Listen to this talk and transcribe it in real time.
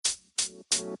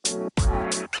I'm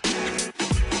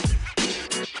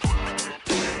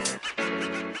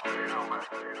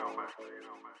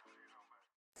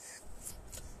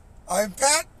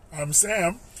Pat. I'm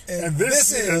Sam. And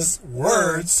this is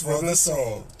Words for the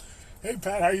Soul. Hey,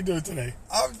 Pat, how you doing today?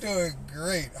 I'm doing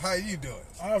great. How you doing?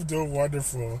 I'm doing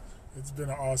wonderful. It's been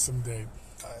an awesome day.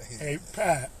 Hey,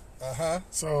 Pat. Uh-huh.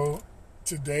 So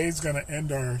today's going to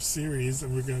end our series,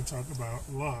 and we're going to talk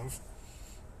about love.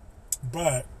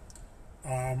 But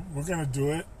we're going to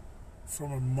do it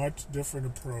from a much different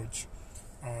approach.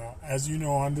 As you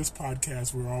know, on this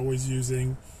podcast, we're always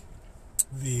using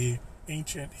the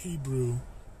ancient Hebrew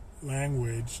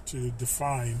language to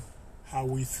define how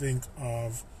we think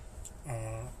of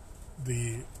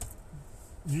the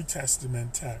New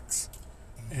Testament text,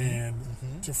 and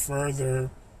to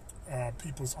further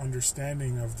people's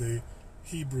understanding of the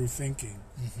Hebrew thinking.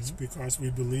 It's because we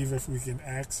believe if we can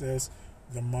access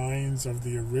the minds of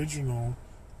the original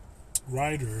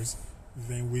writers,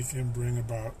 then we can bring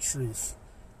about truth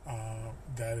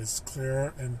that is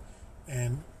clear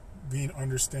and being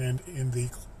understand in the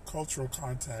cultural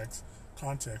context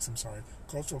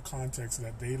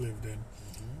that they lived in.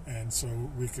 And so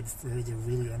we could further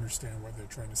really understand what they're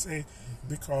trying to say,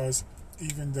 because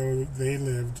even though they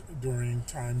lived during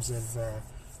times of a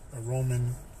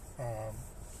Roman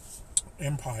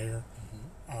Empire,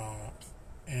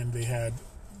 and they had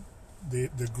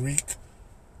the Greek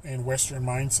and Western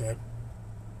mindset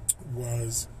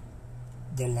was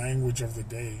the language of the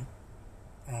day,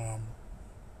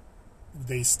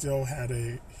 they still had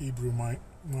a Hebrew mind,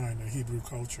 a Hebrew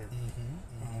culture.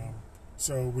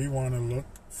 So we want to look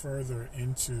further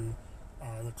into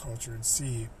the culture and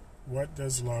see, what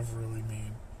does love really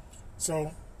mean?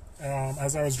 So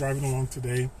as I was driving along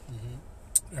today,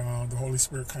 the Holy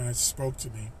Spirit kind of spoke to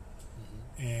me,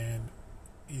 and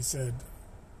he said,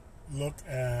 look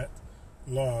at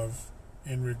love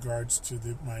in regards to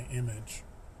my image,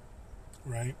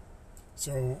 right?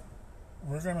 So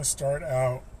we're going to start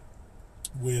out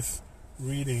with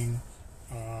reading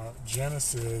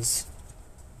Genesis.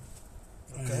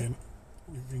 Okay. And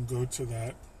we can go to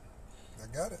that. I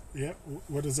got it. Yeah.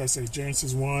 What does that say?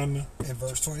 Genesis 1. In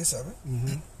verse 27.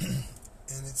 And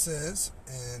it says,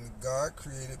 and God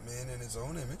created man in his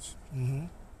own image.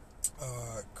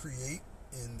 Create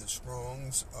in the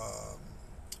Strong's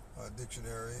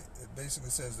dictionary. It basically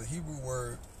says the Hebrew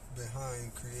word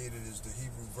behind created is the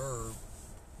Hebrew verb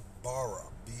bara,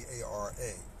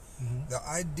 B-A-R-A. The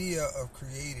idea of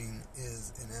creating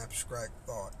is an abstract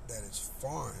thought that is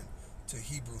foreign to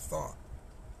Hebrew thought.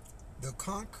 The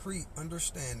concrete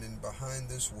understanding behind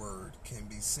this word can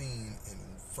be seen in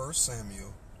 1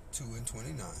 Samuel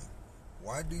 2:29.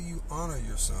 Why do you honor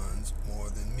your sons more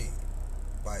than me?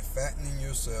 By fattening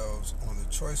yourselves on the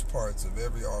choice parts of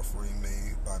every offering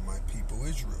made by my people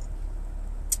Israel.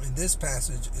 In this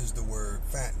passage is the word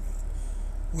fattening,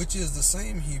 which is the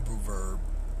same Hebrew verb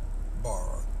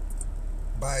bara.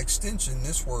 By extension,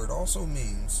 this word also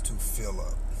means to fill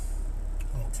up.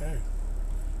 Okay.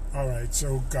 All right.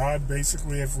 So God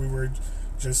basically, if we were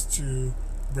just to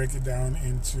break it down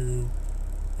into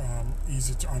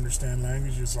easy to understand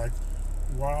language, is like,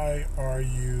 why are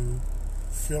you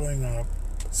filling up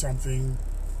something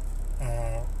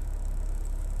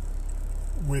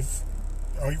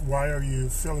why are you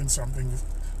filling something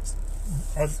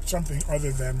with something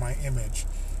other than my image?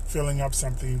 Filling up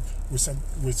something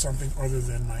with something other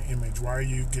than my image. Why are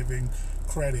you giving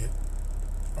credit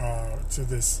to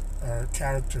this, or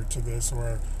character to this,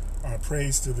 or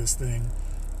praise to this thing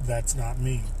that's not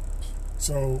me?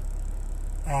 So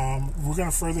we're going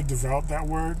to further develop that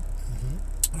word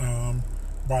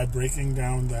by breaking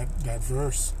down that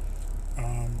verse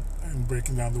and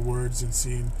breaking down the words and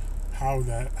seeing how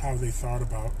they thought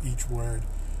about each word.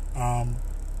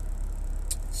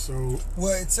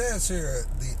 Well, it says here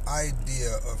the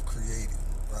idea of creating,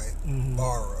 right?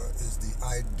 Bara is the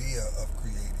idea of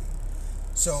creating.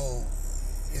 So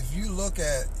if you look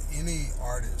at any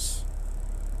artist,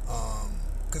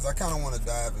 because I kind of want to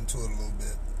dive into it a little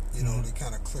bit, to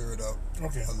kind of clear it up a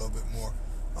little bit more.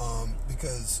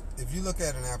 Because if you look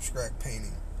at an abstract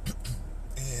painting,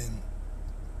 and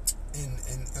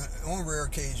on rare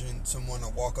occasion, someone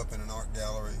will walk up in an art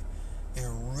gallery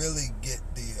and really get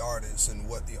the artist and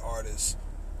what the artist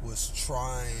was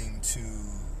trying to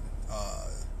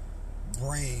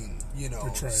bring,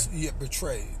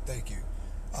 betray. Thank you.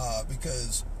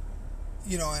 Because,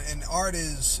 and art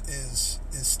is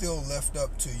still left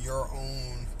up to your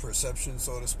own perception,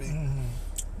 so to speak.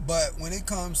 But when it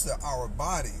comes to our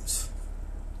bodies,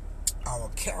 our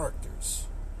characters,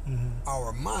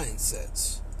 our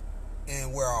mindsets,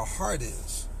 and where our heart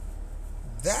is,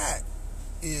 that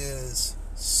is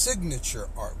signature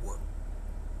artwork.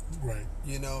 Right.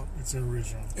 You know, it's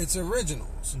original. It's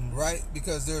originals, right?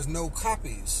 Because there's no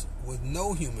copies with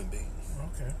no human being.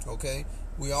 Okay.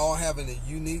 We all have a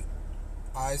unique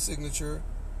eye signature,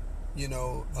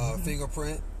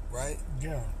 fingerprint, right?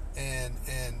 Yeah. And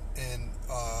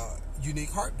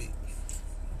unique heartbeat.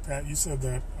 Pat, you said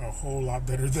that a whole lot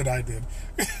better than I did.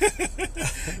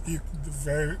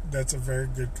 That's a very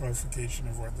good clarification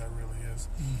of what that really is.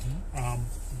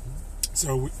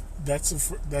 So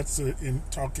that's in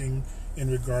talking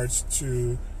in regards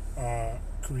to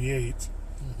create,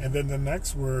 and then the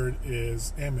next word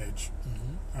is image.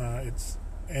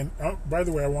 By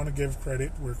the way, I want to give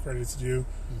credit where credit's due.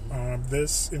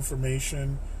 This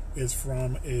information is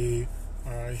from a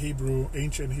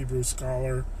ancient Hebrew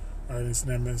scholar. His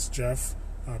name is Jeff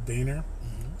Boehner.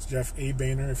 It's Jeff A.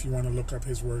 Boehner. If you want to look up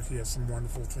his work, he has some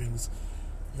wonderful things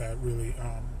that really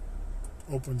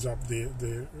opens up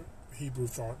the Hebrew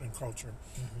thought and culture.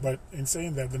 But in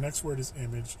saying that, the next word is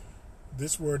image.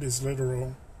 This word is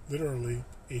literally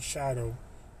a shadow,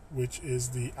 which is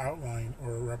the outline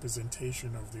or a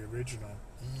representation of the original.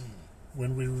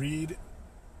 When we read,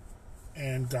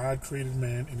 and God created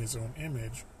man in his own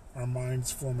image, our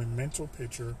minds form a mental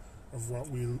picture of what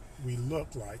we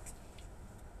look like,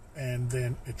 and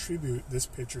then attribute this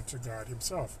picture to God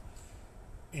himself.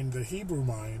 In the Hebrew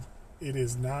mind, it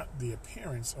is not the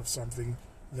appearance of something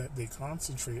that they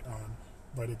concentrate on,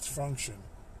 but its function.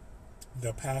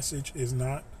 The passage is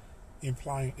not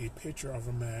implying a picture of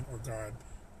a man or God,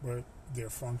 but their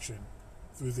function.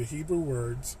 Through the Hebrew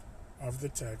words of the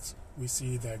text, we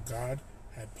see that God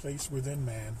had placed within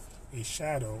man a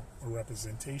shadow or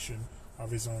representation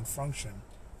of his own function,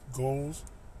 goals,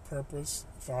 purpose,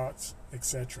 thoughts,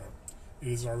 etc. It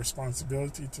is our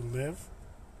responsibility to live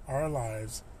our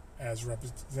lives as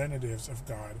representatives of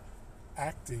God,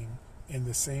 acting in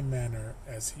the same manner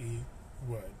as he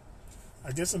would.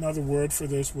 I guess another word for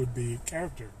this would be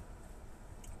character.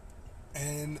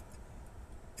 And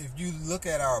if you look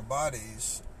at our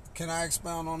bodies, can I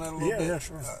expound on that a little bit? Yeah,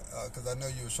 sure. Because I know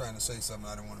you were trying to say something.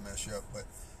 I didn't want to mess you up. But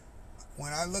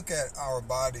when I look at our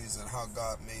bodies and how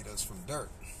God made us from dirt,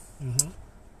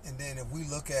 and then if we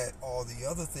look at all the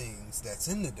other things that's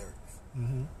in the dirt,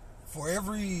 for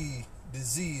every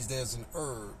disease, there's an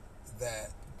herb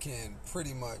that can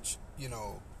pretty much,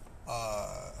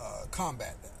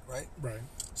 combat that, right? Right.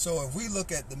 So if we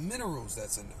look at the minerals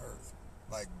that's in the earth,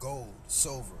 like gold,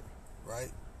 silver,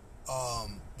 right?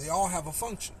 They all have a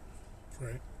function.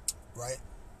 Right?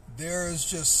 There's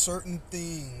just certain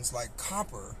things like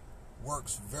copper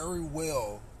works very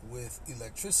well with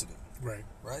electricity. Right?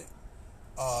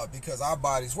 Because our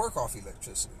bodies work off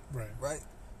electricity. Right?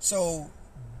 So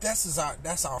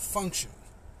that's our function.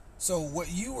 So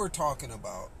what you were talking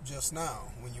about just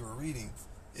now when you were reading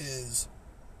is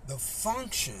the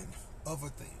function of a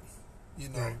thing,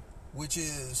 which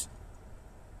is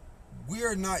we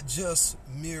are not just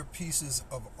mere pieces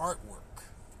of artwork.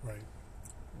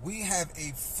 We have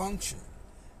a function.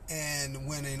 And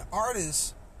when an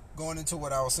artist, going into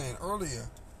what I was saying earlier,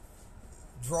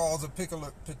 draws a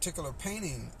particular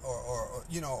painting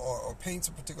or paints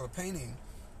a particular painting,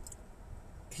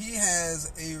 he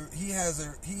has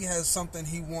something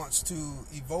he wants to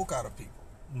evoke out of people.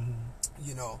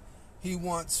 He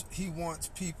wants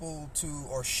people to,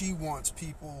 or she wants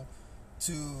people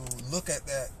to look at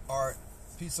that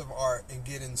piece of art and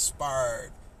get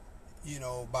inspired,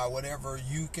 by whatever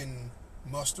you can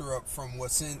muster up from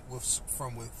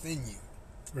from within you.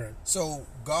 So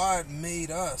God made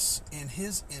us in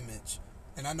his image,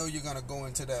 and I know you're going to go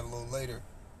into that a little later.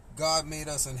 God made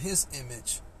us in his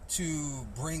image to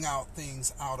bring out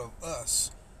things out of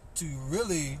us, to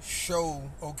really show,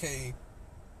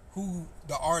 who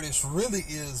the artist really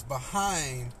is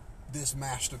behind this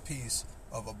masterpiece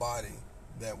of a body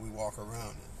that we walk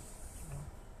around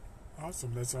in.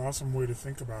 Awesome. That's an awesome way to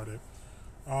think about it.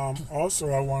 Also,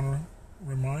 I want to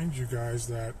remind you guys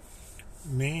that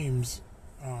names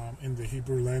in the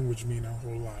Hebrew language mean a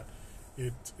whole lot.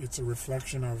 It's a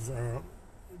reflection of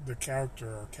the character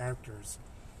or characters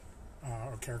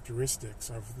or characteristics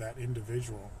of that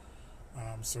individual.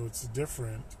 So it's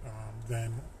different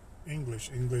than English.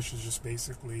 English is just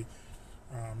basically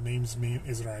names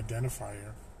is an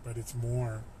identifier, but it's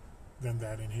more than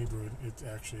that in Hebrew. It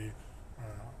actually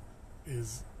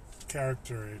is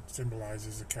character. It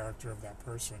symbolizes the character of that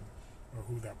person or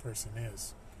who that person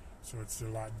is. So it's a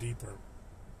lot deeper.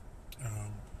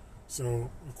 So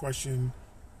the question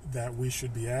that we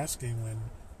should be asking when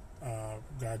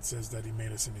God says that he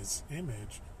made us in his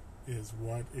image is,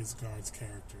 what is God's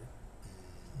character?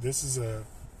 This is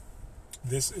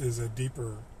a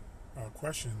deeper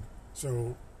question.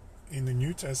 So, in the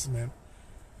New Testament,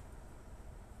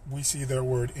 we see the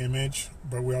word image,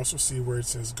 but we also see where it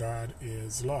says God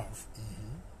is love,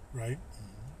 right?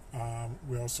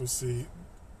 We also see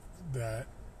that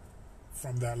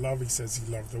from that love, he says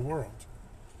he loved the world.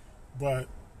 But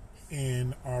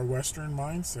in our Western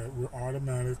mindset, we're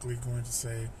automatically going to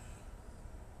say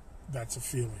that's a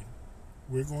feeling.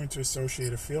 We're going to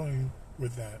associate a feeling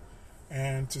with that.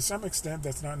 And to some extent,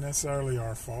 that's not necessarily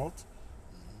our fault,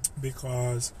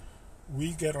 because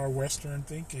we get our Western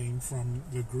thinking from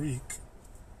the Greek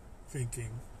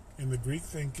thinking. In the Greek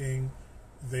thinking,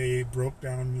 they broke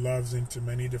down loves into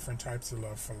many different types of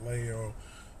love. Phileo,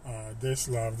 this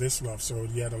love. So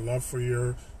you had a love for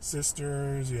your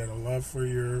sisters, you had a love for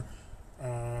your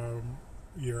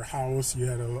house,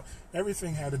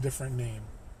 everything had a different name,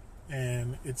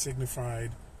 and it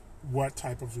signified what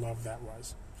type of love that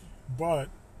was. But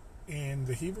in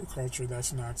the Hebrew culture,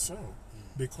 that's not so,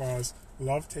 because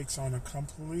love takes on a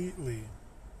completely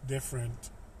different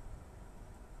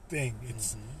thing.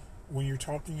 It's when you're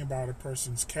talking about a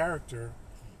person's character,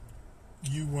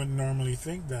 you wouldn't normally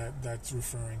think that that's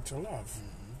referring to love.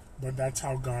 But that's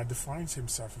how God defines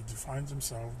himself. He defines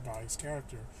himself by his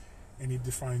character, and he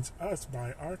defines us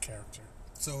by our character.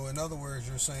 So, in other words,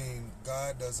 you're saying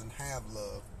God doesn't have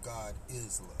love, God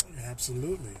is love.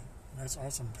 Absolutely. That's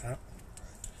awesome, Pat.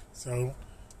 So,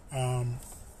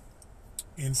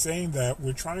 in saying that,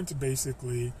 we're trying to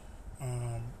basically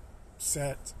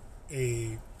set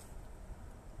a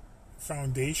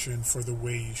foundation for the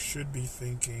way you should be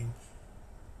thinking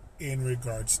in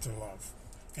regards to love.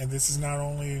 And this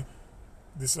only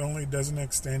doesn't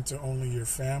extend to only your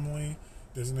family,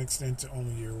 doesn't extend to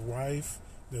only your wife,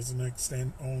 doesn't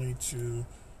extend only to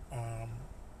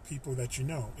people that you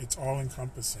know. It's all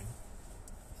encompassing.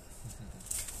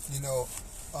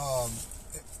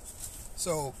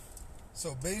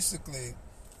 So basically,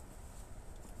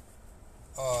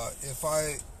 if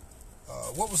I,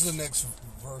 what was the next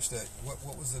verse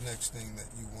what was the next thing that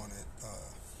you wanted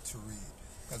to read?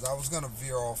 Because I was going to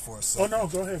veer off for a second. Oh no,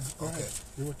 go ahead. Go ahead.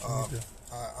 Do what you need to.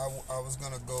 I was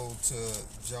going to go to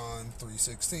John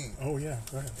 3:16. Oh yeah,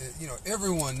 go ahead.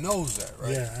 Everyone knows that,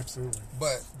 right? Yeah, absolutely.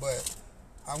 But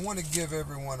I want to give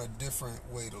everyone a different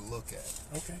way to look at it.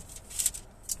 Okay.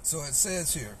 So it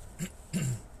says here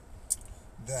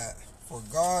that for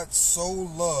God so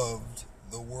loved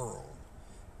the world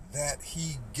that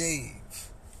he gave.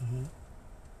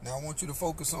 Now I want you to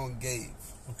focus on gave.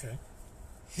 Okay.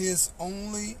 His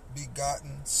only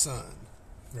begotten son.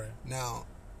 Right. Now,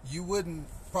 you wouldn't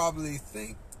probably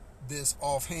think this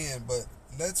offhand, but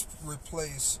let's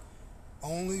replace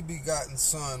only begotten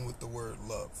son with the word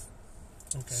love.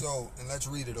 Okay. So, and let's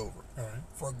read it over. All right.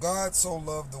 For God so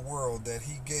loved the world that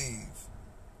he gave,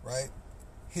 right,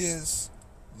 his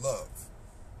love.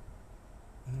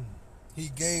 He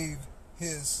gave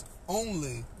his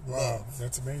only love.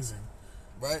 That's amazing.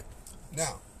 Right?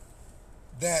 Now,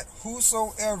 that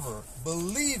whosoever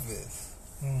believeth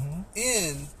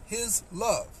in his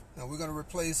love. Now, we're going to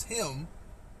replace him,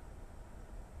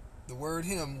 the word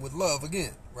him, with love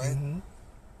again, right?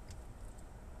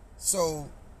 So,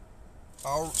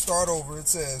 I'll start over. It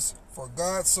says, for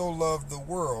God so loved the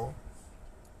world.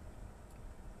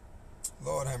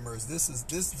 Lord have mercy. This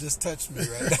just touched me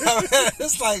right now.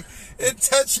 It's like, it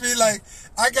touched me like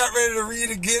I got ready to read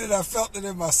again and I felt it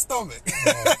in my stomach.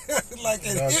 Like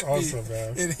it That's hit awesome, me.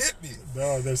 Man. It hit me.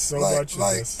 No, there's so much in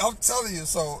this. I'm telling you,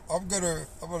 so I'm gonna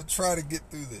try to get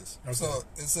through this. Okay. So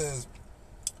it says,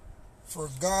 for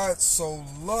God so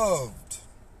loved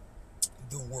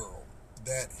the world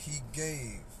that he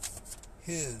gave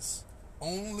his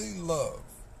only love,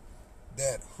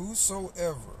 that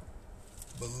whosoever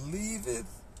believeth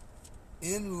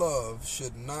in love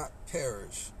should not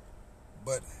perish,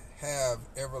 but have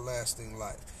everlasting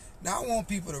life. Now, I want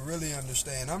people to really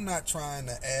understand, I'm not trying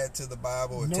to add to the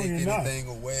Bible or take anything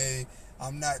away.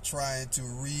 I'm not trying to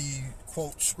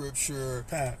quote scripture.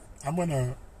 Pat,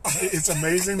 it's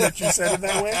amazing that you said it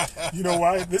that way. You know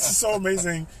why? This is so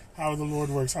amazing how the Lord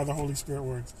works, how the Holy Spirit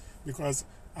works, because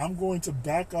I'm going to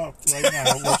back up right now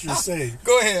what you're saying.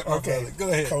 Go ahead, okay. Brother. Go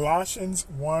ahead. Colossians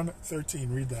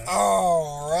 1:13. Read that.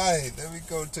 All right. Then we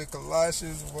go to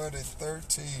Colossians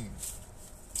 1:13.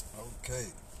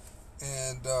 Okay.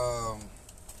 And, all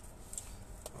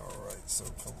right. So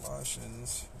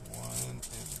Colossians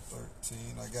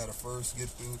 1:13. I got to first get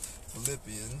through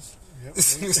Philippians. Yep.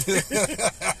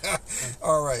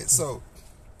 All right. So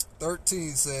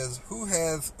 13 says, who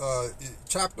hath,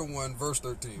 chapter 1, verse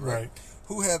 13, right?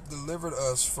 Who hath delivered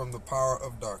us from the power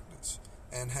of darkness,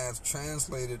 and hath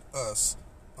translated us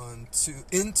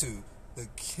into the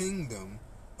kingdom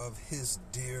of his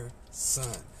dear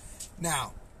son.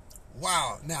 Now,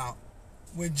 wow. Now,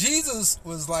 when Jesus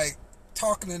was like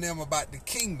talking to them about the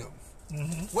kingdom,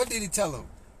 what did he tell them?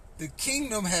 The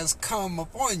kingdom has come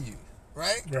upon you,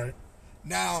 right? Right.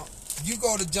 Now, you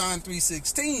go to John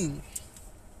 3:16,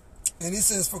 and he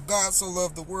says, for God so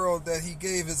loved the world that he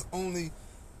gave his only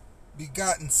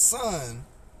begotten son,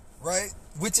 right?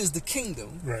 Which is the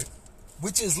kingdom, right?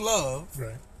 Which is love,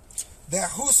 right?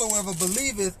 That whosoever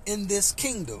believeth in this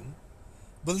kingdom,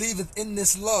 believeth in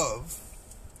this love,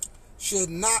 should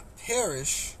not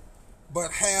perish,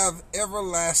 but have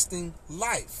everlasting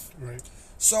life. Right.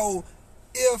 So,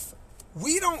 if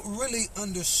we don't really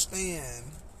understand,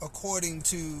 according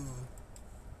to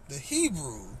the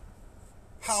Hebrew,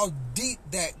 how deep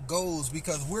that goes,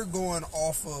 because we're going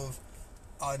off of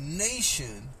a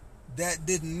nation that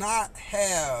did not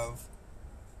have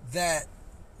that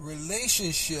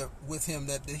relationship with him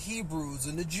that the Hebrews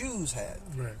and the Jews had.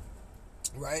 Right.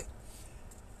 Right?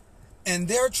 And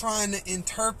they're trying to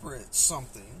interpret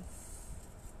something,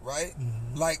 right?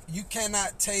 Like, you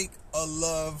cannot take a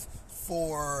love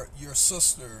for your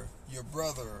sister, your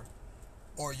brother,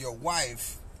 or your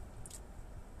wife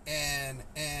and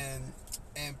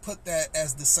put that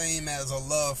as the same as a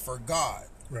love for God.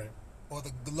 Right. Or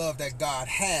the love that God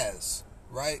has,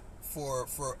 right? For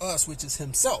us, which is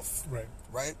himself. Right.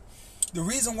 Right? The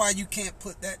reason why you can't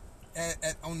put that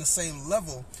on the same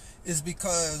level is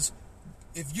because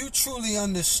if you truly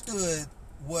understood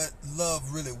what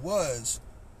love really was,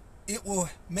 it will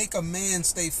make a man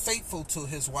stay faithful to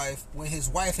his wife when his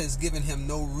wife has given him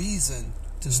no reason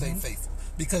to stay faithful.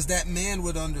 Because that man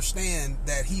would understand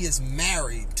that he is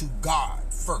married to God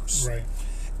first. Right.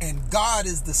 And God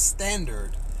is the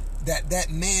standard that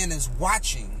man is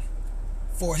watching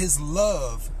for his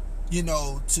love, you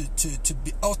know, to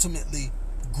be ultimately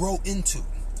grow into.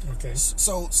 Okay.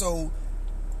 So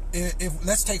if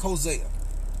let's take Hosea.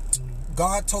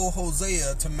 God told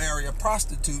Hosea to marry a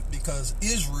prostitute because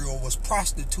Israel was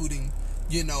prostituting,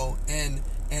 you know, and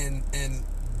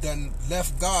done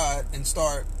left God and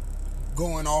start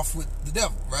going off with the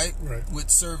devil, right? Right. With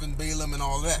serving Balaam and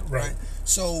all that, right?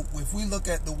 So if we look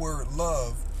at the word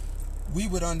love, we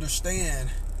would understand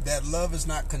that love is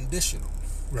not conditional.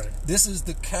 Right. This is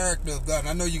the character of God. And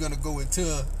I know you're going to go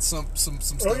into some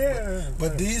stuff,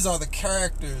 but these are the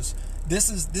characters. This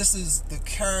is the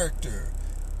character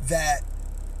that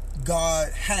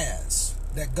God has,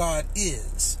 that God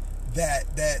is, that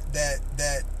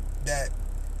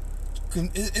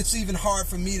it's even hard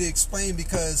for me to explain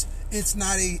because it's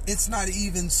not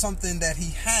even something that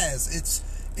he has.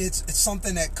 It's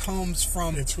something that comes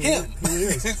from him. Who he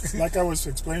is. Like I was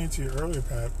explaining to you earlier,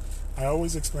 Pat, I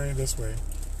always explain it this way.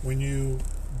 When you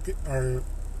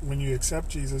accept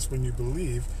Jesus, when you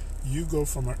believe, you go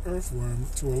from an earthworm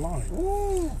to a lion.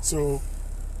 Ooh. So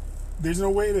there's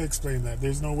no way to explain that.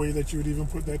 There's no way that you would even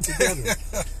put that together.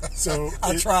 So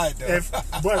I tried though.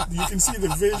 But you can see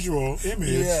the visual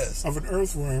image of an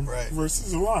earthworm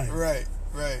versus a lion. Right.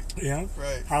 Yeah.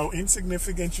 Right. How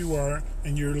insignificant you are,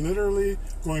 and you're literally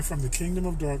going from the kingdom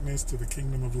of darkness to the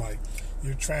kingdom of light.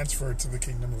 You're transferred to the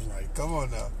kingdom of light. Come on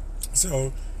now.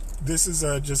 So this is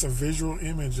just a visual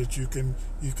image that you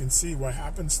can see what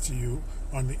happens to you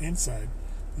on the inside.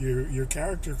 Your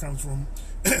character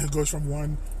goes from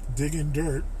one digging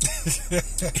dirt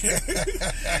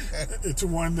to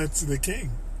one that's the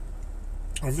king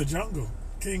of the jungle.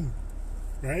 King,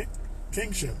 right?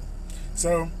 Kingship.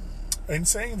 So in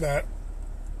saying that,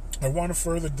 I want to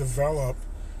further develop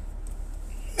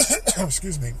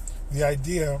excuse me, the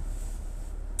idea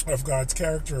of God's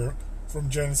character from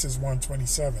Genesis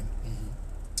 1:27.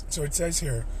 So it says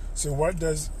here, so what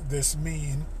does this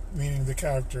mean, meaning the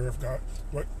character of God?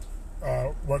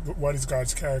 What is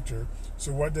God's character?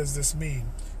 So what does this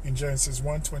mean? In Genesis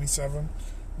 1:27,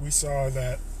 we saw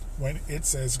that when it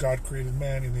says God created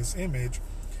man in his image,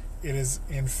 it is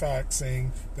in fact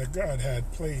saying that God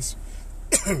had placed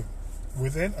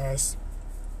within us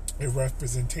a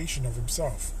representation of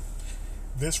himself.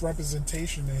 This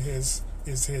representation is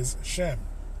his Shem,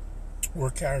 or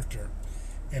character,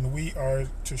 and we are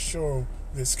to show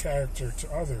this character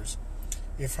to others.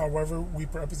 If, however, we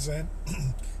represent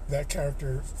that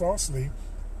character falsely,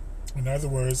 in other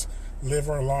words, live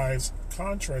our lives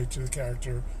contrary to the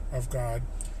character of God,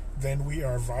 then we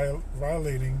are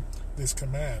violating this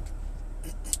command.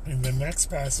 In the next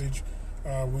passage,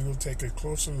 we will take a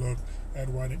closer look at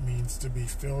what it means to be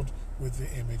filled with the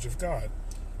image of God.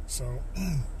 So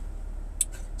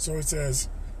it says,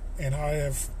 and I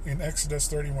have, in Exodus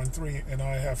 31:3, and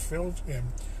I have filled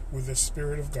him with the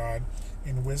Spirit of God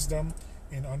in wisdom,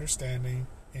 in understanding,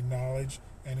 in knowledge,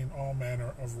 and in all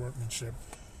manner of workmanship.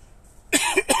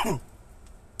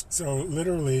 So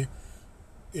literally,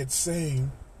 it's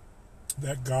saying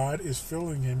that God is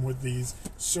filling him with these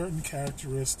certain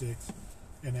characteristics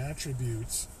and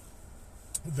attributes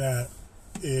that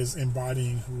is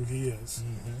embodying who he is.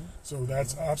 Mm-hmm. So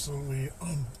that's absolutely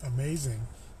amazing.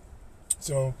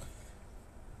 So,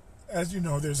 as you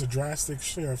know, there's a drastic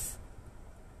shift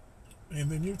in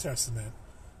the New Testament.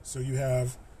 So you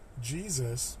have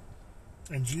Jesus,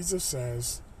 and Jesus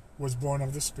says, was born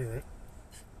of the Spirit,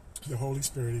 the Holy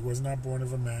Spirit. He was not born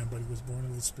of a man, but he was born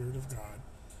of the Spirit of God,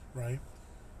 right?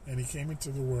 And he came into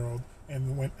the world,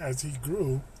 and as he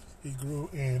grew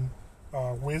in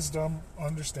wisdom,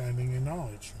 understanding, and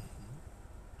knowledge.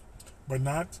 But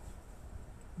not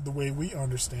the way we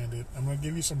understand it. I'm going to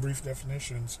give you some brief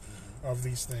definitions of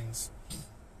these things.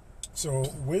 So,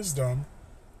 wisdom,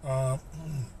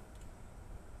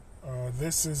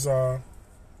 this is what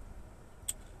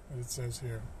it says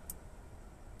here.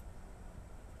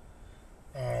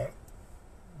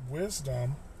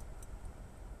 Wisdom,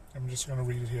 I'm just going to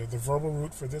read it here. The verbal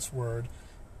root for this word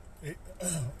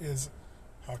is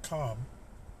hakam.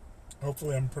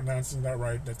 Hopefully I'm pronouncing that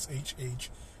right. That's H-H-A-K-H-A-M,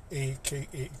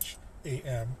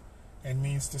 and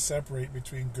means to separate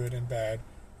between good and bad,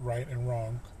 right and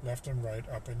wrong, left and right,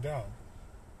 up and down.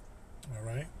 All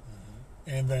right? Mm-hmm.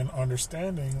 And then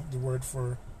understanding, the word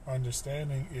for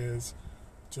understanding is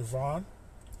Tavan,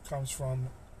 comes from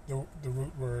the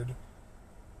root word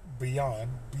biyan,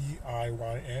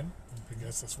 B-I-Y-N, I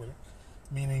guess that's what it,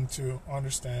 meaning to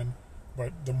understand,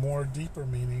 but the more deeper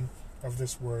meaning of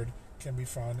this word can be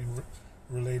found in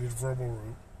related verbal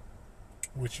root,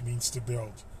 which means to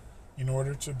build. In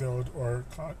order to build or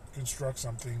construct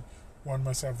something, one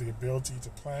must have the ability to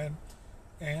plan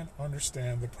and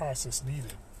understand the process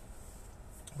needed.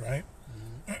 Right?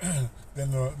 Mm-hmm.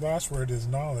 Then the last word is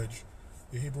knowledge.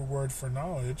 The Hebrew word for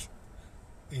knowledge,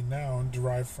 a noun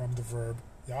derived from the verb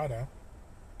yada,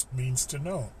 means to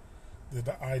know.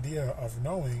 The idea of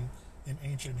knowing in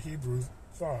ancient Hebrew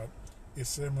thought is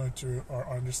similar to our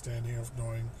understanding of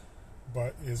knowing,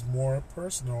 but is more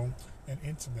personal and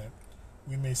intimate.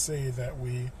 We may say that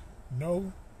we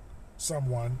know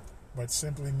someone, but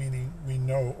simply meaning we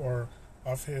know or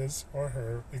of his or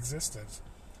her existence.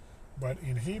 But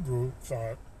in Hebrew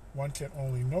thought, one can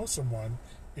only know someone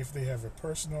if they have a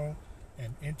personal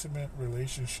and intimate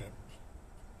relationship.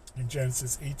 In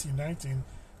Genesis 18:19,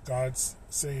 God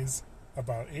says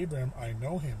about Abram, I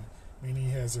know him, meaning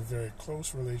he has a very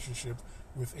close relationship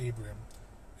with Abram.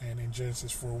 And in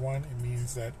Genesis 4:1, it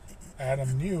means that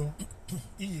Adam knew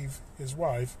Eve, his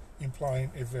wife,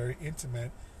 implying a very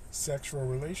intimate sexual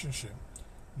relationship.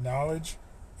 Knowledge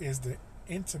is the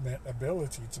intimate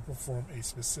ability to perform a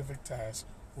specific task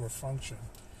or function.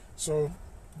 So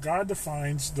God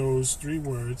defines those three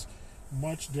words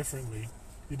much differently.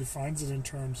 He defines it in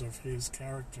terms of his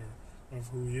character, of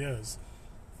who he is.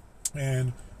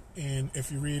 And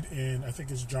if you read in, I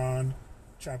think it's John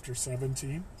chapter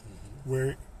 17,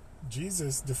 where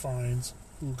Jesus defines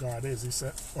who God is. He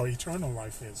said, or eternal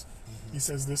life is. He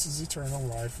says, this is eternal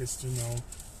life, is to know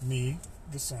me,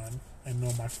 the Son, and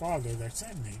know my Father that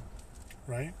sent me.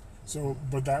 Right? So,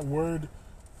 but that word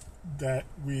that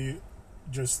we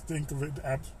just think of it,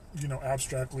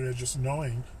 abstractly as just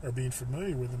knowing or being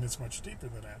familiar with him, is much deeper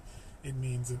than that. It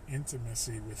means an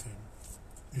intimacy with him.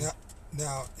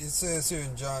 Now it says here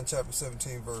in John chapter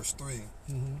 17, verse 3,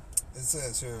 it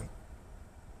says here,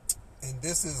 and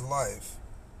this is life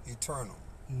eternal.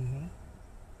 That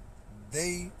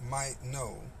they might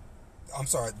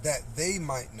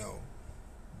know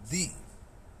thee,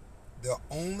 the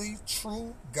only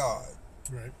true God,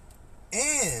 right,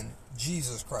 and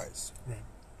Jesus Christ. Right.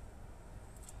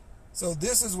 So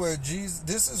this is where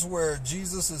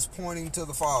Jesus is pointing to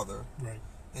the Father, right,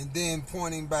 and then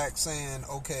pointing back, saying,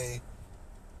 "Okay,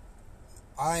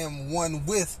 I am one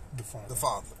with the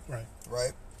Father." Right.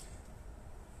 Right.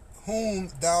 Whom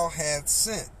thou hast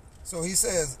sent. So he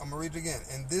says, I'm going to read it again.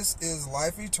 And this is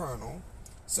life eternal.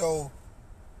 So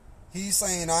he's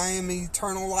saying, I am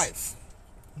eternal life.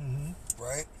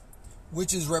 Right?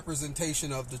 Which is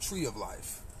representation of the tree of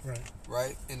life. Right.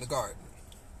 Right? In the garden.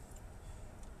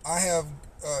 I have,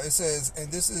 it says,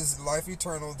 and this is life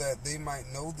eternal, that they might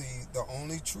know thee, the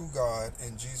only true God,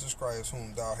 and Jesus Christ,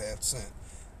 whom thou hast sent.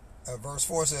 Verse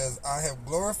 4 says, I have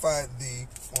glorified thee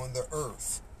on the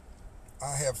earth.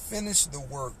 I have finished the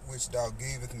work which thou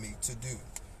gavest me to do.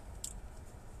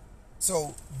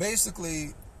 So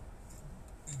basically,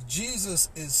 Jesus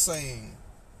is saying,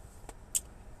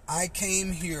 I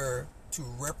came here to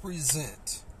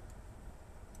represent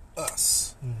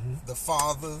us, the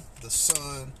Father, the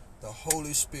Son, the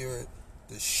Holy Spirit,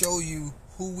 to show you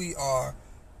who we are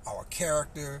our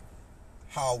character,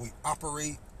 how we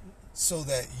operate, so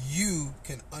that you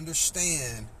can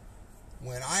understand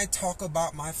when I talk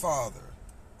about my Father,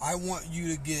 I want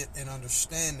you to get an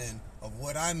understanding of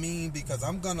what I mean, because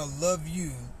I'm going to love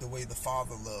you the way the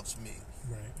Father loves me.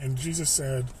 Right. And Jesus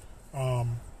said,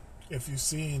 if you've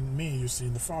seen me, you've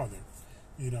seen the Father.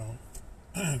 You know,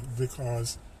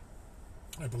 because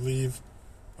I believe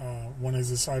one of his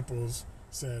disciples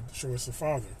said, show us the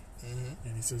Father. Mm-hmm.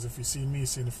 And he says, if you see me, you've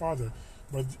seen the Father.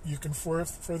 But you can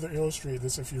further illustrate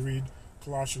this if you read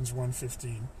Colossians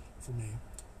 1:15 for me.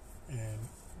 And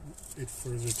it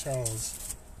further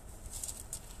tells...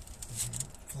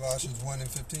 Colossians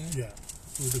 1:15? Yeah.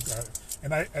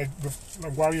 And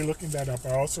while you're looking that up,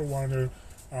 I also want to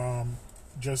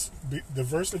the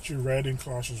verse that you read in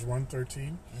Colossians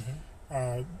 1:13,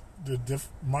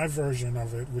 my version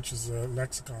of it, which is a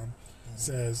lexicon,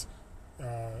 says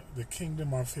the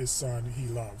kingdom of his Son he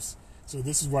loves. So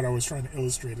this is what I was trying to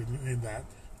illustrate in that.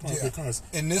 Yeah. Because,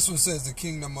 and this one says the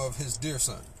kingdom of his dear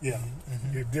Son. Yeah,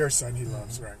 your dear Son he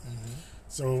loves, right.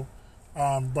 So,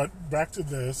 but back to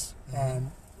this,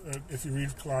 if you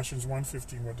read Colossians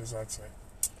 1:15, what does that say?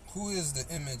 Who is the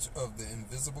image of the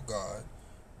invisible God,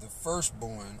 the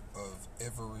firstborn of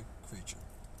every creature?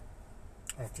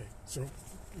 Okay, so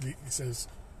it says,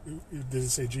 does it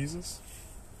say Jesus?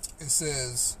 It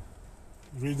says...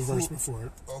 Read the verse before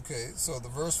it. Okay, so the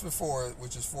verse before it,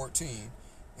 which is 14,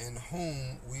 in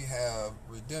whom we have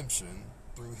redemption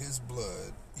through his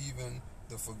blood, even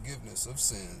the forgiveness of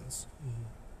sins.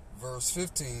 Verse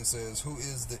 15 says, who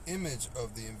is the image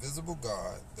of the invisible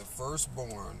God, the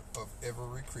firstborn of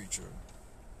every creature.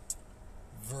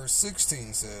 Verse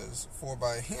 16 says, for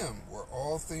by him were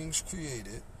all things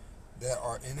created that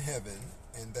are in heaven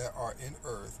and that are in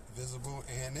earth, visible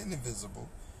and invisible,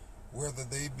 whether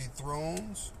they be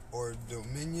thrones or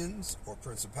dominions or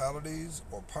principalities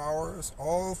or powers,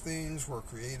 all things were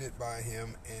created by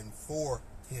him and for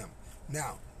him.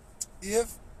 Now,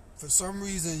 if for some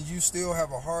reason you still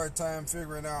have a hard time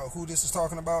figuring out who this is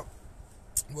talking about,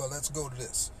 well, let's go to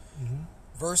this.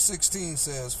 Verse 16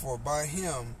 says, for by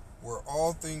him were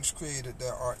all things created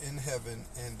that are in heaven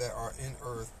and that are in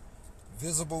earth,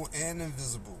 visible and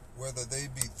invisible, whether they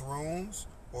be thrones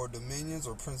or dominions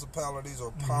or principalities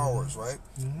or powers, right?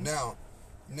 Now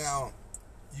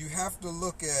you have to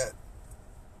look at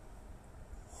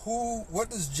what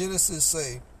does Genesis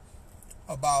say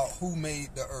about who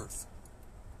made the earth?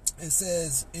 It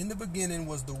says, in the beginning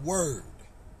was the Word,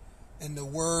 and the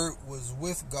Word was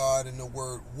with God, and the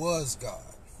Word was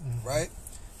God, right?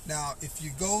 Now, if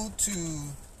you go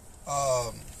to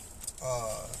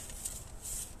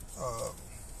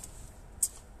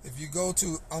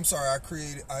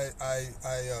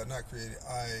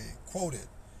I quoted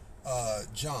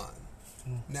John.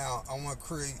 Now I want to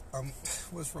create.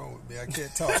 What's wrong with me? I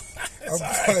can't talk.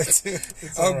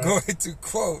 I'm going to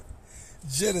quote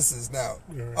Genesis now.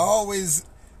 Right. I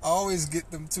always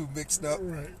get them two mixed up.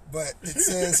 Right. But it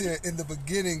says here, in the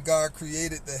beginning, God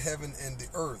created the heaven and the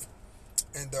earth,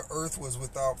 and the earth was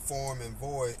without form and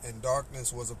void, and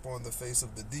darkness was upon the face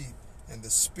of the deep. And the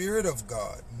Spirit of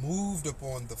God moved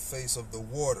upon the face of the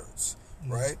waters,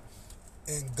 right?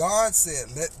 And God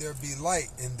said, let there be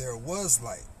light, and there was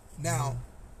light. Now,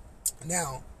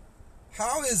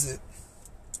 how is it?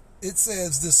 It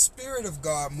says the Spirit of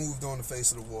God moved on the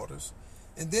face of the waters.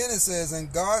 And then it says,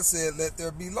 and God said, let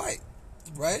there be light,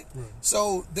 right?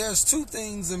 So there's two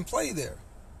things in play there.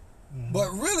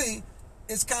 But really,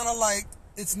 it's kind of like,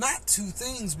 it's not two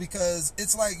things, because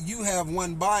it's like you have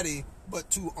one body but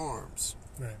two arms.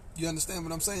 Right. You understand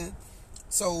what I'm saying?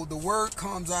 So the word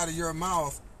comes out of your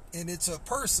mouth and it's a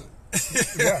person.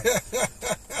 Yeah.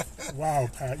 Wow,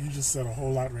 Pat, you just said a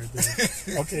whole lot right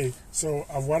there. Okay, so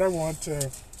what I want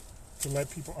to let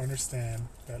people understand,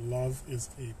 that love is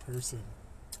a person.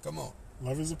 Come on.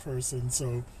 Love is a person.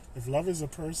 So if love is a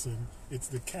person, it's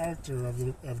the character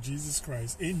of Jesus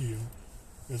Christ in you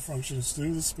that functions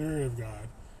through the Spirit of God,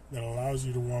 that allows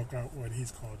you to walk out what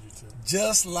he's called you to.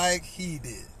 Just like he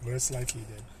did. Just like he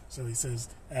did. So he says,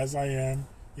 as I am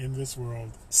in this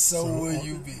world, so will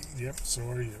you be. Yep, so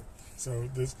are you. So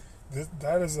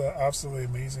that is absolutely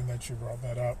amazing that you brought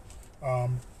that up.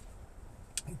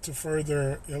 To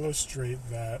further illustrate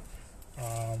that,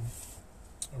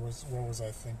 what was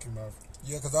I thinking of?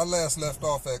 Yeah, because I last left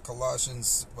off at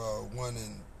Colossians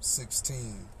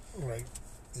 1:16. Right.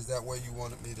 Is that where you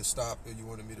wanted me to stop, or you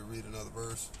wanted me to read another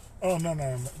verse? Oh, no,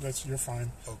 you're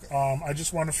fine. Okay. I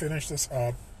just want to finish this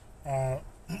up.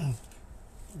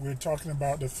 We're talking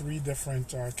about the three different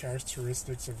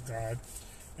characteristics of God.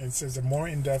 And it says the more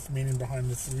in-depth meaning behind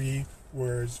the three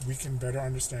words, we can better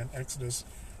understand Exodus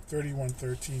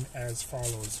 31:13 as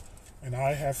follows. And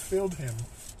I have filled him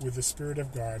with the Spirit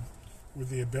of God, with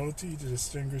the ability to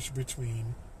distinguish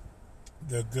between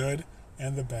the good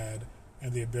and the bad,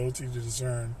 and the ability to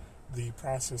discern the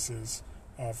processes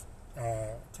of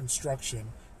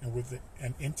construction, and with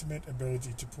an intimate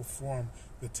ability to perform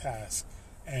the task,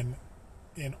 and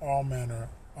in all manner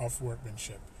of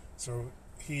workmanship. So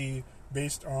he,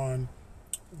 based on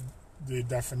the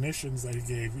definitions that he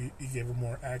gave a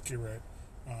more accurate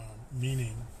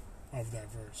meaning of that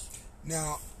verse.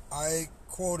 Now, I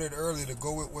quoted earlier, to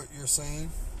go with what you're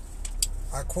saying,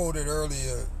 I quoted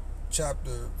earlier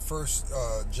chapter 1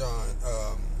 John,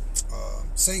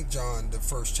 St. John, the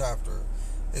first chapter.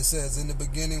 It says, in the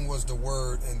beginning was the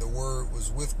Word, and the Word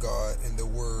was with God, and the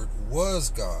Word was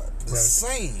God. The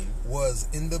same was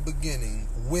in the beginning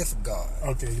with God.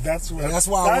 Okay, that's why I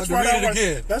wanted to read it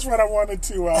again. That's what I wanted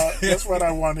to. That's what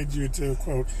I wanted you to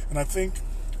quote. And I think,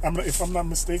 if I'm not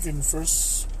mistaken,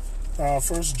 First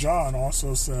John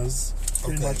also says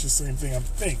pretty much the same thing. I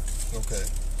think. Okay.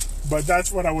 But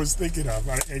that's what I was thinking of,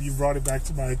 and you brought it back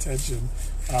to my attention.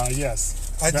 Yes.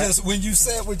 When you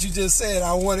said what you just said,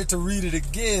 I wanted to read it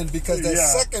again, because that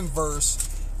second verse,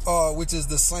 which is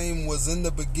the same was in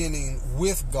the beginning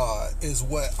with God, is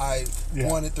what I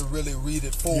wanted to really read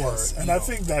it for. Yes. And I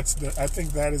think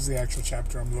that is the actual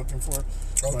chapter I'm looking for.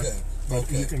 Okay.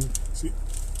 But you can see,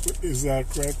 is that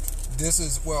correct? This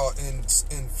is,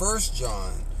 in 1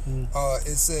 John,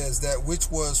 it says that which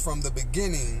was from the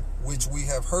beginning, which we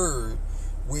have heard,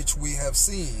 which we have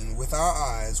seen with our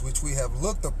eyes, which we have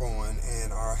looked upon,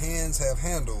 and our hands have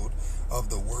handled of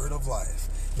the word of life.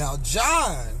 Now,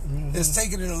 John is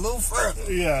taking it a little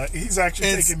further. Yeah, he's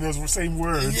actually taking those same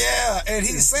words. Yeah, and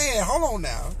he's saying, hold on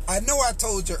now. I know I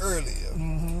told you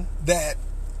earlier that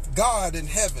God in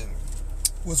heaven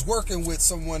was working with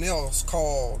someone else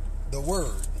called the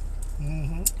Word.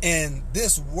 And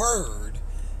this Word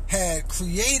had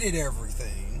created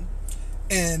everything,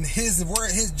 and his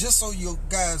word, just so you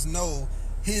guys know,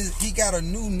 he got a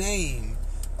new name,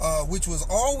 which was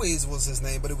always was his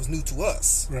name, but it was new to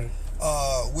us, right?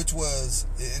 Which was,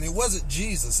 and it wasn't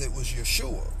Jesus, it was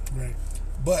Yeshua, right?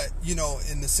 But in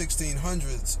the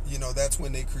 1600s, that's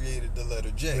when they created the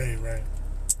letter J, right?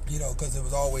 Because it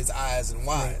was always I's and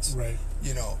Y's, right?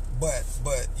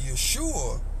 But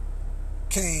Yeshua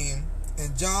came.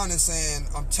 And John is saying,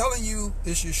 I'm telling you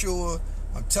it's Yeshua.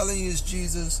 I'm telling you it's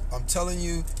Jesus. I'm telling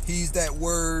you he's that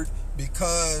Word,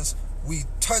 because we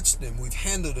touched him. We've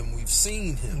handled him. We've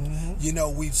seen him.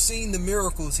 We've seen the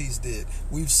miracles he's did.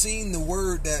 We've seen the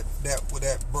Word that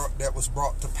was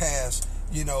brought to pass,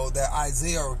 that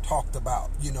Isaiah talked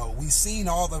about. We've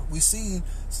seen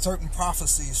certain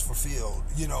prophecies fulfilled,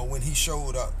 when he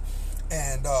showed up.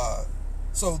 And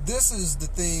so this is the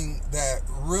thing that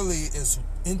really is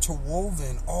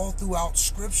interwoven all throughout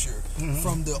Scripture,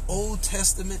 from the Old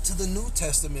Testament to the New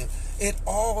Testament. It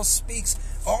all speaks.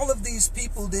 All of these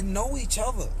people didn't know each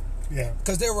other,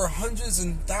 because they were hundreds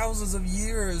and thousands of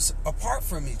years apart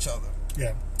from each other.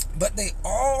 But they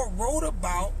all wrote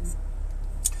about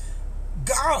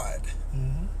God,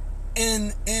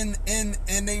 and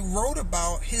they wrote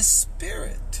about His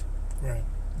Spirit.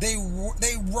 They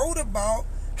wrote about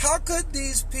how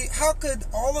could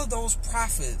all of those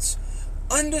prophets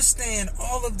understand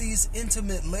all of these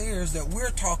intimate layers that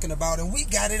we're talking about, and we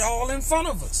got it all in front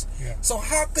of us. So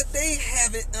how could they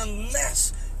have it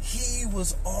unless He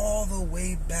was all the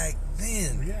way back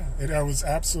then? It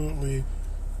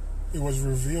was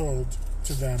revealed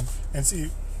to them. And see,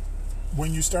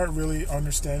 when you start really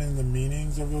understanding the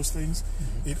meanings of those things,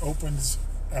 it opens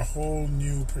a whole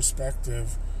new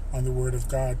perspective on the Word of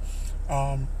God.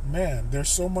 There's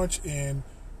so much in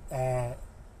 1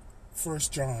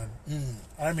 John.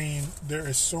 I mean, there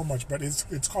is so much, but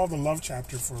it's called the love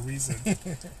chapter for a reason.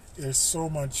 There's so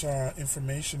much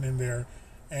information in there,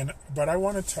 but I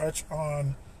want to touch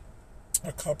on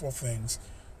a couple things.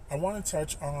 I want to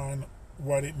touch on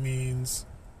what it means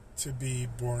to be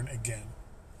born again,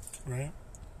 right?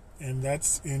 And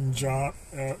that's in John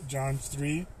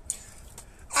 3.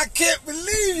 I can't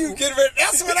believe you getting ready.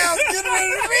 That's what I was getting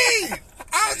ready to read.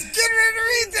 I was getting ready to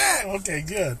read that. Okay,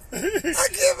 good. I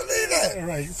can't believe that. All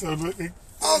right, so I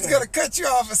was going to cut you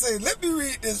off and say, let me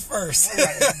read this first. Go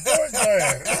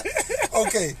ahead.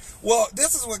 Okay, well,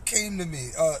 this is what came to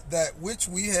me.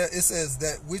 It says,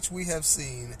 that which we have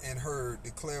seen and heard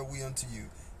declare we unto you,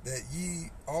 that ye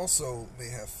also may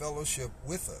have fellowship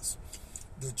with us.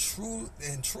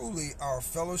 Truly our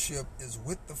fellowship is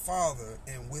with the Father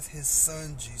and with His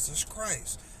Son Jesus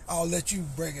Christ. I'll let you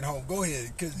bring it home. Go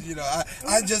ahead,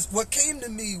 because what came to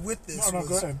me with this go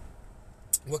ahead.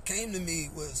 What came to me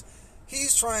was,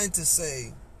 he's trying to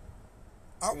say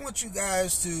I want you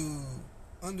guys to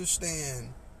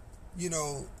understand, you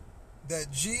know,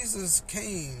 that Jesus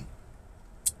came.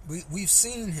 We've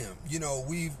seen him, you know,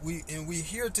 and we're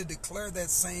here to declare that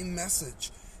same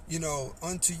message, you know,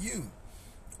 unto you,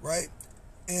 right?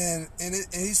 And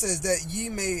he says that ye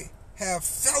may have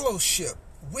fellowship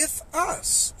with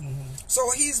us. Mm-hmm.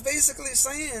 So he's basically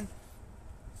saying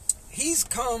he's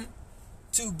come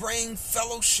to bring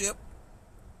fellowship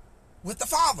with the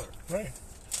Father. Right.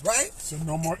 Right? So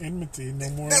no more enmity, no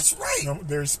more. That's right. No,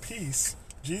 there's peace.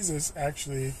 Jesus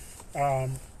actually,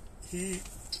 he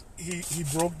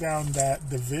broke down that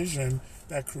division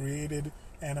that created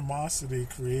animosity,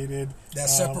 created that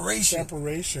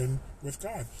separation with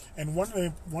God. And one of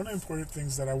the important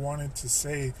things that I wanted to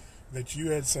say, that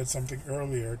you had said something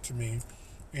earlier to me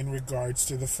in regards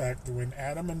to the fact that when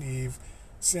Adam and Eve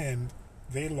sinned,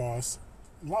 they lost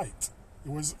light.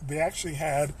 They actually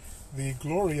had the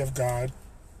glory of God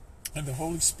and the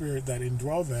Holy Spirit that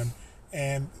indwelled them,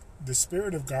 and the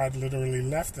Spirit of God literally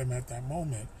left them at that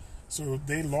moment. So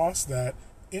they lost that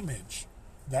image.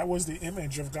 That was the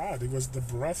image of God. It was the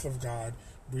breath of God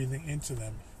breathing into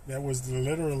them. That was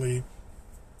literally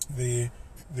the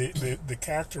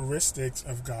characteristics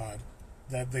of God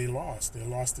that they lost. They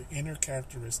lost the inner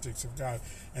characteristics of God.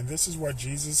 And this is what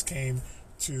Jesus came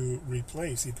to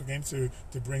replace. He came to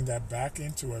bring that back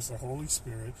into us, the Holy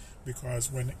Spirit,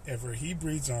 because whenever he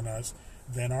breathes on us,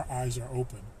 then our eyes are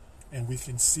open and we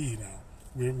can see now.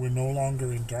 We're no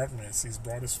longer in darkness. He's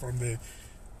brought us from the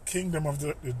kingdom of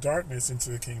the darkness into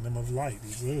the kingdom of light.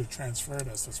 He's literally transferred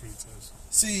us, that's what he says.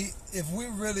 See, if we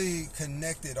really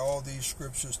connected all these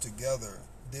scriptures together,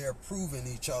 they're proving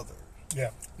each other.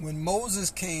 Yeah. When Moses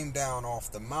came down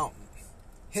off the mountain,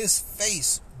 his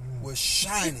face was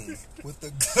shining with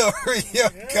the glory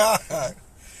of God.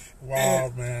 Wow,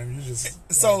 and man, you just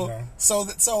so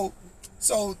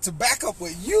to back up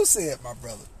what you said, my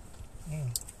brother,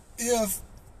 if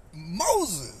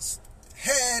Moses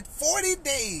had 40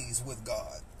 days with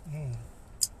God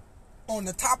on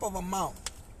the top of a mountain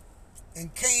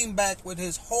and came back with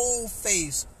his whole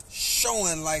face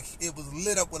showing like it was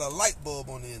lit up with a light bulb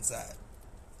on the inside,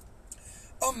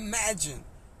 imagine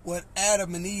what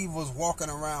Adam and Eve was walking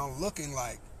around looking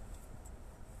like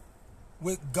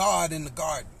with God in the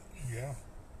garden. Yeah.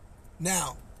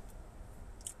 Now,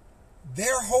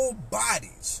 their whole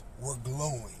bodies were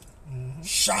glowing,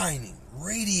 shining,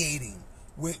 radiating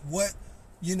with what,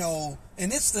 you know,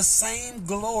 and it's the same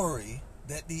glory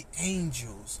that the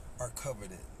angels are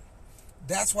covered in.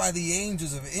 That's why the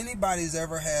angels, if anybody's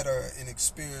ever had an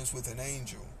experience with an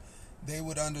angel, they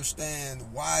would understand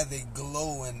why they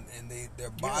glow and their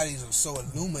bodies are so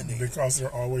illuminated. Because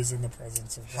they're always in the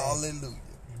presence of God. Hallelujah.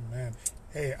 Amen.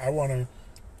 Hey, I want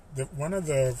to, one of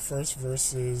the first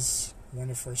verses, one of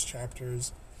the first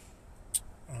chapters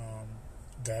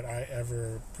that I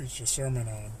ever preached a sermon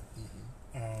on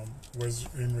was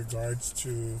in regards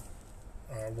to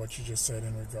what you just said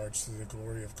in regards to the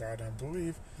glory of God. I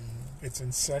believe it's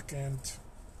in 2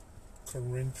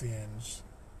 Corinthians,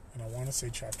 and I want to say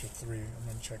chapter 3. I'm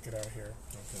going to check it out here.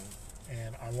 Okay.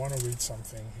 And I want to read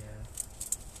something here.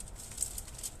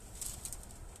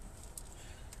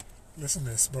 Listen to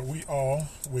this. But we all,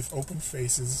 with open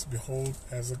faces, behold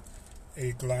as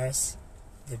a glass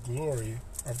the glory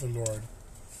of the Lord,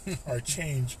 are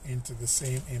changed into the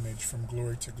same image from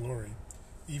glory to glory,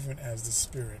 even as the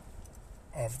Spirit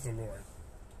of the Lord.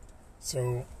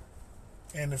 So,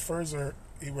 and the further,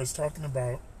 he was talking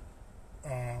about,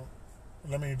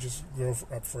 let me just go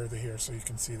up further here so you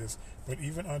can see this. But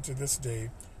even unto this day,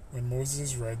 when Moses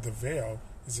is read, the veil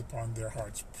is upon their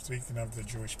hearts, speaking of the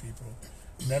Jewish people.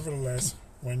 Nevertheless,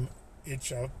 when it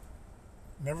shall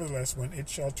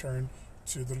turn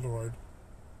to the Lord,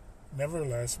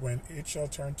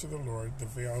 the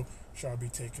veil shall be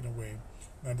taken away.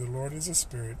 Now the Lord is a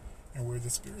spirit, and where the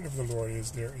Spirit of the Lord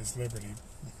is, there is liberty.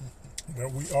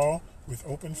 But we all, with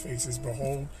open faces,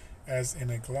 behold as in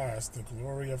a glass the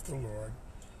glory of the Lord,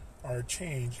 are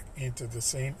changed into the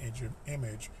same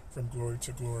image from glory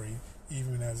to glory,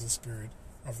 even as the Spirit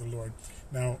of the Lord.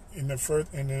 Now, in the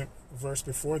verse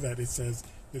before that, it says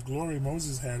the glory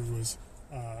Moses had was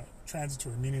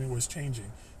transitory, meaning it was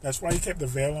changing. That's why he kept the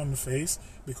veil on the face,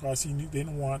 because he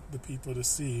didn't want the people to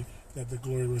see that the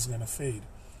glory was going to fade,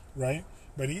 right?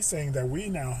 But he's saying that we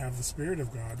now have the Spirit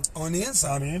of God on the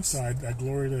inside, that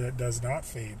glory that does not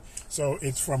fade. So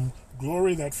it's from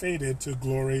glory that faded to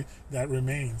glory that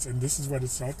remains, and this is what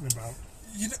it's talking about.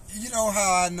 You know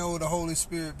how I know the Holy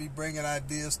Spirit be bringing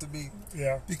ideas to me?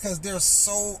 Yeah. Because they're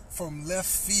so from left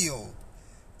field.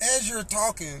 As you're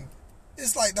talking,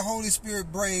 it's like the Holy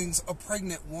Spirit brings a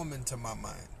pregnant woman to my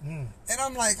mind. And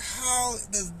I'm like, how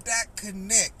does that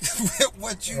connect with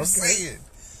what you're saying?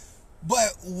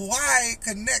 But why it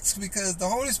connects? Because the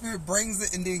Holy Spirit brings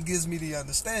it and then gives me the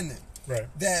understanding. Right.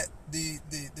 That the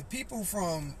people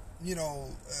from,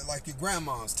 like your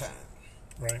grandma's time.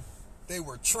 Right. They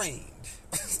were trained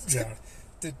Yeah.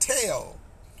 to tell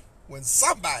when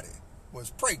somebody was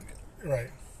pregnant. Right.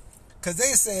 Because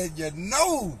they said your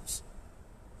nose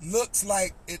looks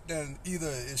like it done either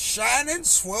is shining,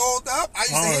 swelled up. I used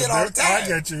to hear it all the time. I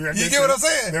get you. You get what I'm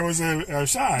saying? There was a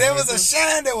shine. There was a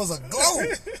shine. There was a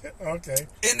glow. Okay.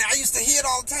 And I used to hear it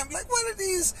all the time. Like, what are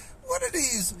these? What are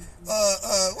these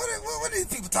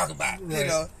people talking about?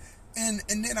 Right. And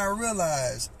then I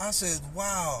realized, I said,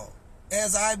 wow.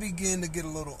 As I began to get a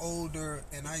little older,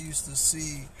 and I used to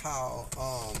see how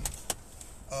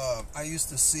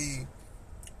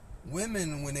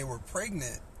women when they were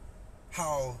pregnant,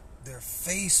 how their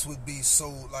face would be so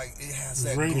like it has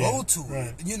that radiant, glow to it.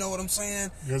 right. You know what I'm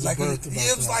saying? There's like a birth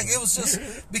it was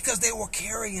just because they were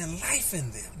carrying life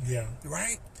in them. Yeah.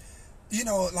 Right?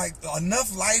 Like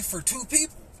enough life for two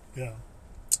people. Yeah.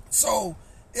 So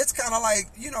it's kind of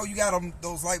like, you got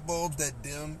those light bulbs that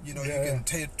dim, you can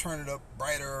turn it up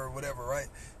brighter or whatever, right?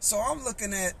 So I'm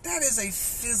looking at, that is a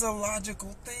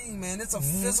physiological thing, man. It's a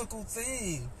physical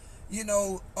thing,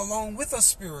 along with a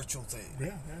spiritual thing.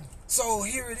 Yeah. So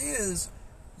here it is.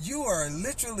 You are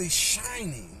literally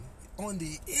shining on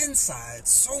the inside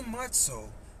so much so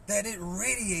that it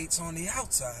radiates on the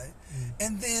outside.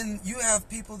 And then you have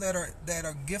people that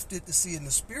are gifted to see in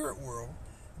the spirit world.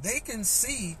 They can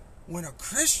see when a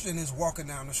Christian is walking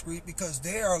down the street because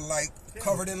they are like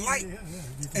covered in light. Yeah.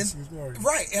 You can see His glory.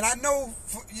 Right. And I know,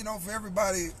 for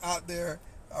everybody out there,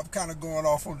 I'm kind of going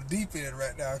off on the deep end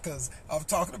right now because I'm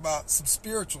talking about some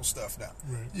spiritual stuff now.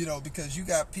 Right. Because you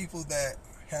got people that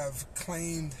have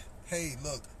claimed, hey,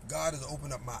 look, God has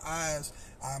opened up my eyes.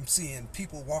 I'm seeing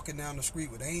people walking down the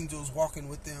street with angels walking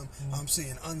with them. I'm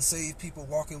seeing unsaved people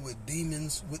walking with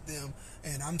demons with them.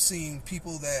 And I'm seeing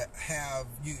people that have,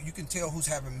 you can tell who's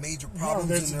having major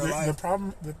problems in their life.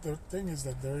 The thing is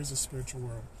that there is a spiritual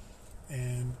world.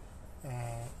 And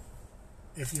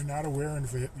if you're not aware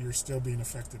of it, you're still being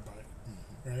affected by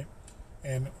it. Right?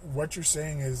 And what you're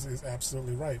saying is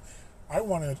absolutely right.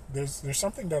 There's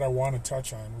something that I want to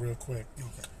touch on real quick.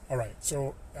 Okay. All right.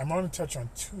 So I'm going to touch on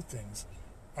two things.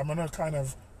 I'm going to kind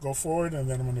of go forward and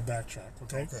then I'm going to backtrack.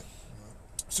 Okay.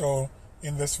 So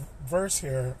in this verse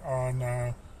here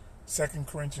on 2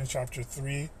 Corinthians chapter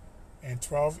 3 and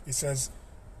 12, it says,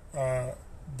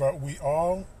 but we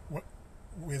all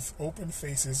with open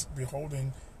faces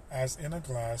beholding as in a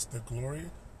glass the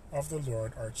glory of the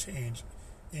Lord are changed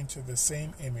into the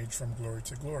same image from glory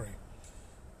to glory.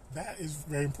 That is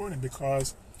very important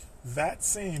because that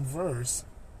same verse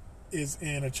is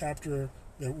in a chapter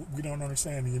that we don't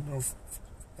understand.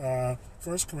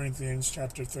 1 Corinthians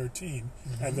chapter 13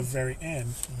 at the very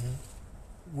end,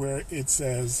 where it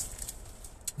says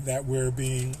that we're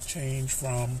being changed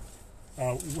from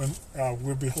when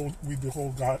we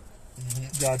behold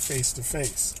God face to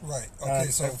face. Right. Okay.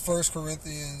 So 1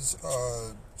 Corinthians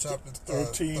chapter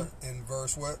 13 in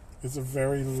verse what? It's the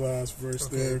very last verse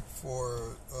there.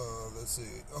 For let's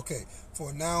see. Okay.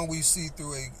 For now we see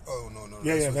through a. Oh no.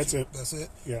 That's it. That's it.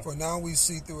 Yeah. For now we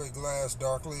see through a glass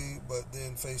darkly, but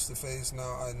then face to face.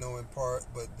 Now I know in part,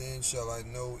 but then shall I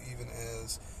know even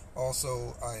as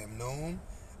also I am known.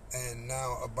 And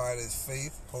now abideth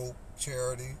faith, hope,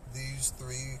 charity. These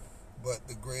three. But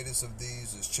the greatest of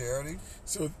these is charity.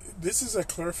 So this is a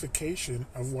clarification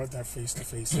of what that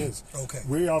face-to-face is. Okay.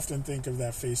 We often think of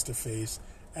that face-to-face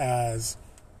as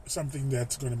something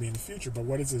that's going to be in the future. But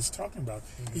what is this talking about?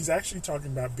 He's actually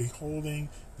talking about beholding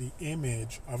the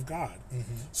image of God.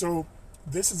 So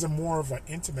this is more of an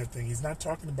intimate thing. He's not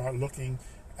talking about looking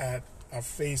at a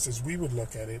face as we would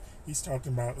look at it. He's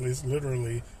talking about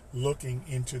literally looking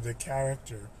into the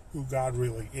character, who God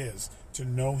really is, to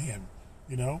know Him.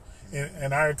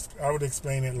 And I would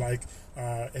explain it like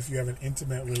if you have an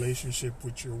intimate relationship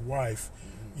with your wife,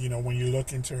 when you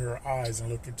look into her eyes and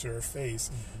look into her face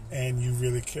and you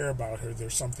really care about her,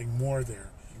 there's something more there.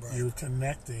 Right. You're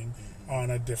connecting on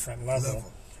a different level.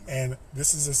 And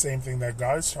this is the same thing that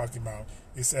God is talking about.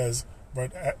 It says,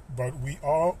 but we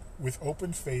all with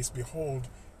open face behold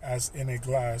as in a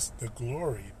glass the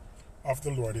glory of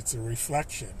the Lord. It's a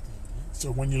reflection. So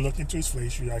when you look into His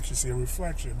face, you actually see a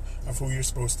reflection of who you're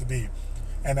supposed to be.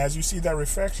 And as you see that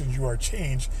reflection, you are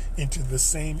changed into the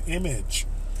same image,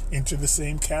 into the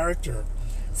same character,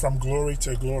 from glory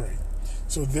to glory.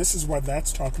 So this is what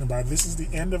that's talking about. This is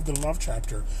the end of the love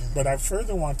chapter. But I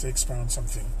further want to expound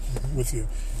something with you.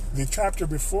 The chapter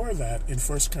before that, in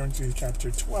 1 Corinthians chapter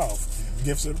 12,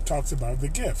 talks about the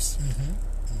gifts.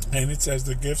 And it says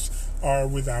the gifts are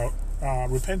without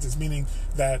repentance, meaning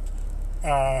that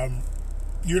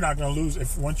you're not going to lose.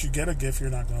 If once you get a gift, you're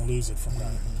not going to lose it from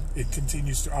God. It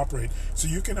continues to operate. So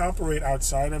you can operate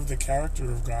outside of the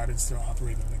character of God and still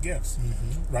operate in the gifts,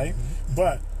 right?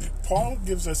 But Paul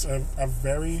gives us a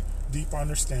very deep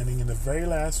understanding in the very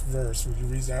last verse. Would you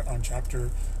read that on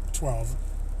chapter 12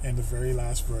 and the very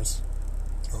last verse?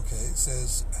 Okay, it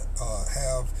says,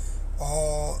 have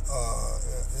all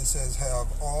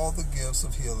the gifts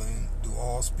of healing, do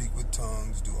all speak with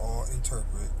tongues, do all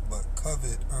interpret, but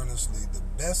covet earnestly the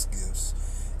best gifts,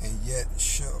 and yet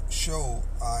show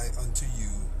I unto you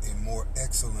a more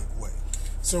excellent way.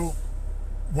 So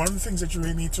one of the things that you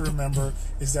really need to remember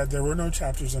is that there were no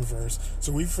chapters and verse,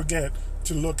 so we forget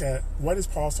to look at what is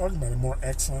Paul talking about, a more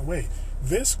excellent way.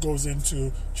 This goes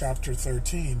into chapter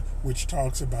 13, which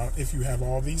talks about if you have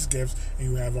all these gifts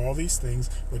and you have all these things,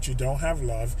 but you don't have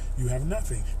love, you have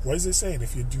nothing. What is it saying?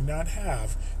 If you do not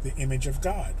have the image of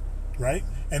God, right?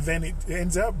 And then it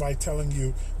ends up by telling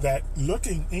you that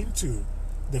looking into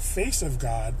the face of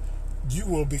God, you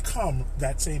will become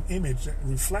that same image, that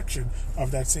reflection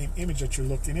of that same image that you're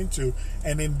looking into.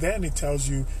 And then it tells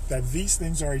you that these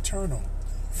things are eternal: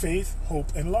 faith,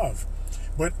 hope, and love.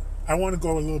 But I want to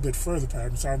go a little bit further, Pat.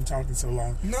 I'm sorry I'm talking so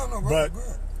long. No, bro, but go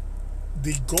ahead.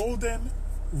 The golden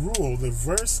rule, the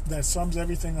verse that sums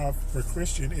everything up for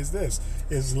Christian is this,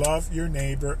 is love your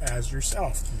neighbor as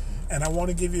yourself. And I want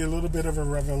to give you a little bit of a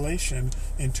revelation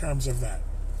in terms of that.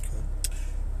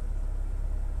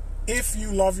 If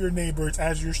you love your neighbor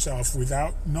as yourself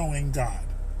without knowing God,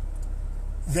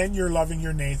 then you're loving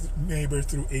your neighbor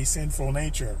through a sinful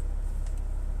nature.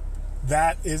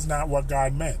 That is not what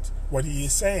God meant. What he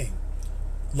is saying,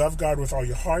 love God with all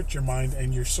your heart, your mind,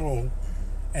 and your soul,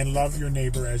 and love your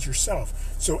neighbor as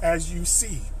yourself. So as you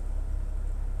see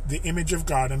the image of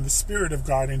God and the Spirit of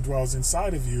God indwells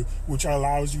inside of you, which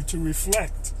allows you to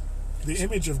reflect the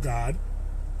image of God,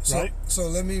 right? So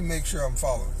let me make sure I'm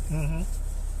following.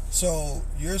 So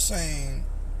you're saying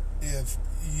if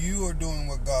you are doing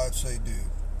what God say do,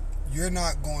 you're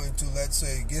not going to, let's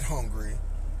say, get hungry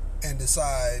and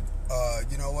decide,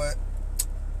 you know what,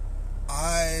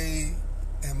 I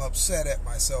am upset at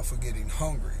myself for getting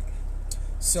hungry,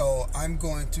 so I'm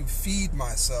going to feed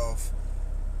myself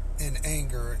in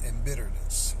anger and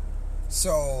bitterness.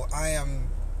 So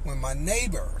when my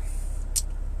neighbor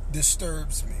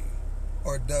disturbs me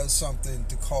or does something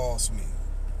to cause me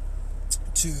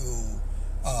to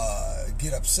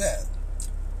get upset,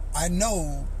 I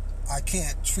know I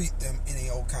can't treat them any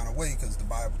old kind of way because the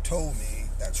Bible told me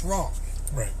that's wrong.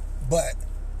 Right. But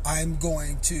I'm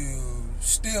going to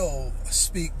still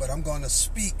speak, but I'm going to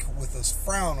speak with a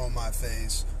frown on my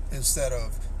face instead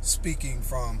of speaking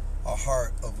from a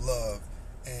heart of love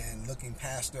and looking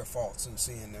past their faults and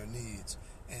seeing their needs,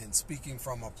 and speaking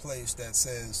from a place that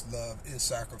says love is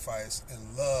sacrifice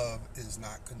and love is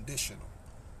not conditional.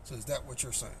 So is that what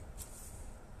you're saying?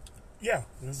 Yeah,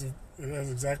 that's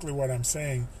exactly what I'm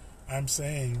saying. I'm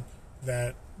saying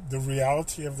that the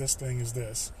reality of this thing is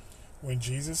this. When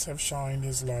Jesus has shined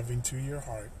his love into your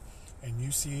heart and you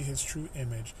see his true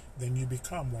image, then you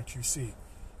become what you see.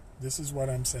 This is what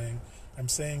I'm saying. I'm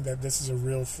saying that this is a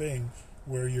real thing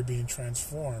where you're being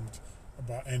transformed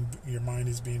and your mind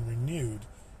is being renewed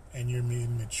and you're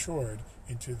being matured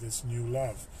into this new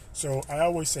love. So I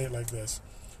always say it like this.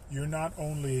 You're not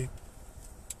only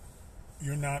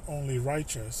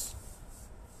righteous,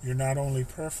 you're not only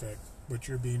perfect, but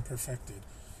you're being perfected.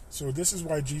 So this is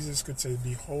why Jesus could say,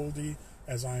 be holy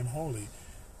as I am holy.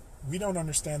 We don't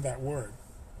understand that word.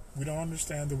 We don't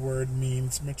understand the word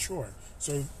means mature.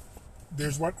 So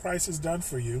there's what Christ has done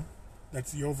for you.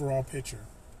 That's the overall picture.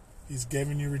 He's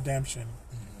given you redemption.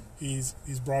 He's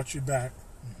brought you back.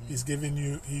 He's given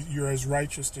you, you're as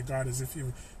righteous to God as if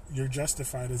you're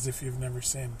justified as if you've never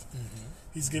sinned.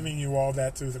 He's giving you all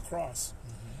that through the cross.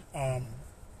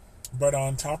 But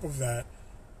on top of that,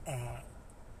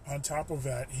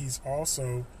 he's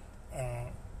also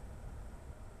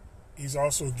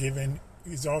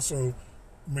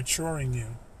maturing you.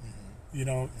 You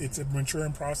know, it's a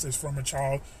maturing process from a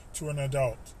child to an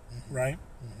adult, right?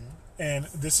 And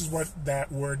this is what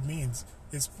that word means.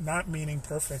 It's not meaning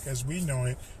perfect as we know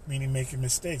it, meaning making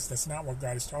mistakes. That's not what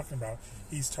God is talking about.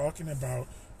 He's talking about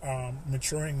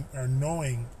maturing or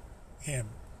knowing him,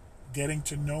 getting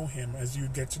to know him as you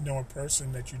get to know a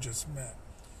person that you just met,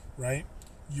 right?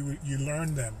 You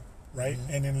learn them, right?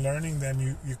 And in learning them,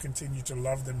 you continue to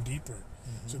love them deeper.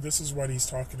 So this is what he's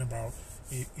talking about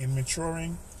in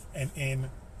maturing and in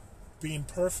being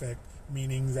perfect,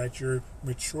 meaning that you're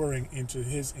maturing into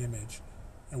his image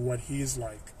and what he is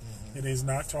like. It is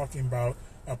not talking about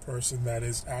a person that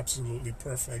is absolutely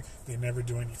perfect. They never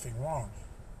do anything wrong.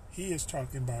 He is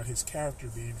talking about his character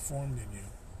being formed in you,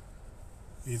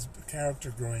 his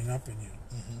character growing up in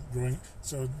you.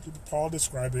 So Paul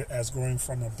described it as growing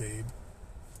from a babe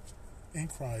in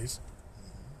Christ,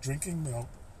 drinking milk,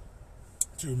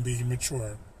 to be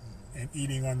mature and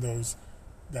eating on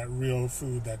that real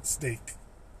food, that steak,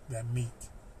 that meat,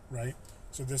 right?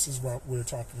 So this is what we're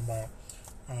talking about.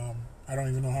 I don't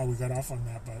even know how we got off on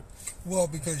that, but... Well,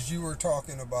 because you were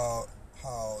talking about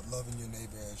how loving your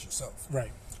neighbor as yourself.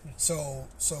 Right. So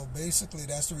basically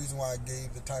that's the reason why I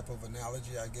gave the type of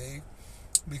analogy I gave,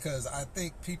 because I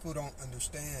think people don't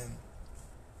understand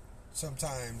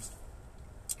sometimes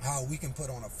how we can put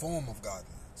on a form of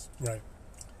godliness. Right.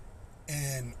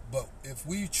 But if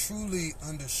we truly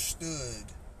understood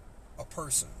a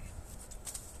person,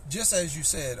 just as you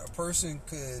said, a person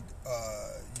could,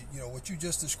 what you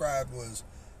just described was,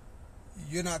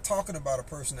 you're not talking about a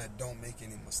person that don't make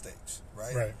any mistakes,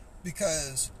 right? Right.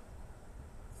 Because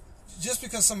just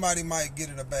because somebody might get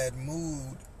in a bad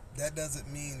mood, that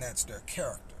doesn't mean that's their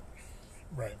character.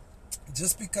 Right.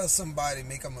 Just because somebody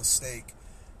make a mistake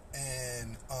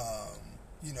and,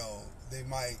 they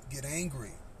might get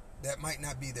angry, that might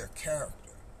not be their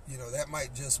character. That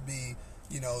might just be,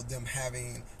 them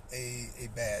having a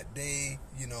bad day.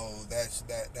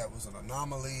 That was an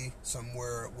anomaly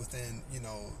somewhere within,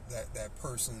 that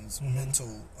person's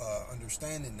mental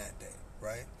understanding that day,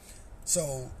 right?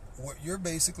 So what you're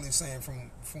basically saying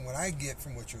from what I get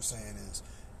from what you're saying is,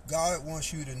 God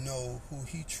wants you to know who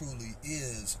he truly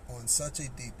is on such a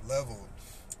deep level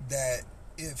that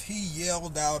if he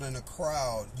yelled out in a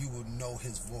crowd, you would know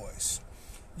his voice.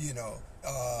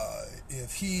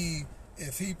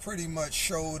 If he pretty much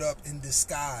showed up in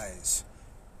disguise,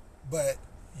 but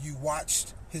you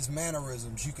watched his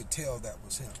mannerisms, you could tell that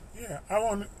was him. Yeah,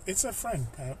 it's a friend,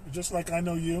 Pat. Just like I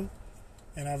know you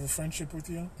and I have a friendship with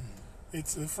you,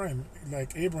 it's a friend.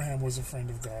 Like Abraham was a friend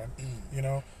of God,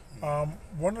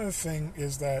 One of the things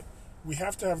is that we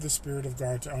have to have the Spirit of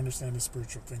God to understand the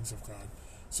spiritual things of God.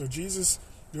 So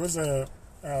there was a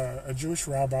Jewish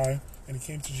rabbi, and he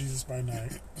came to Jesus by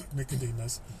night,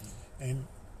 Nicodemus, and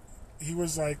he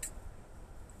was like,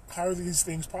 how are these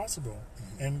things possible?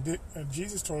 And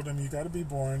Jesus told him, you got to be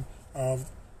born of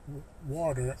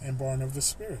water and born of the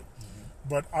Spirit.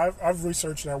 But I've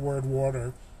researched that word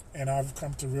water, and I've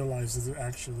come to realize that it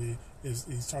actually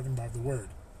he's talking about the Word,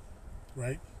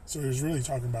 right? So he was really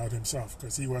talking about himself,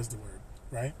 because he was the Word,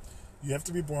 right? You have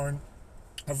to be born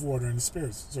of water and the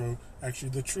Spirit. So actually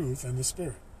the truth and the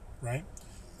Spirit, right?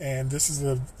 And this is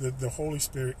the Holy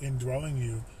Spirit indwelling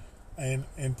you.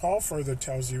 And Paul further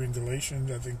tells you in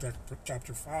Galatians, I think that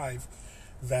chapter 5,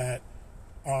 that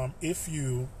if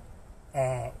you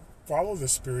follow the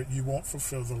Spirit, you won't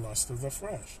fulfill the lust of the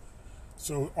flesh.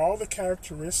 So all the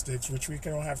characteristics, which we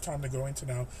don't have time to go into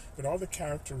now, but all the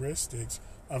characteristics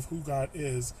of who God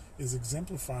is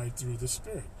exemplified through the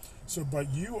Spirit. So,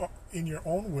 but you, in your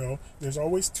own will, there's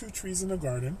always two trees in the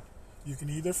garden. You can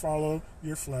either follow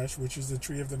your flesh, which is the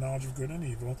tree of the knowledge of good and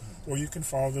evil, or you can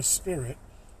follow the Spirit,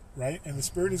 right? And the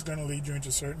Spirit is going to lead you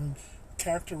into certain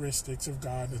characteristics of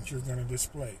God that you're going to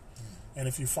display. And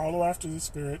if you follow after the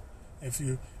Spirit, if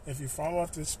you follow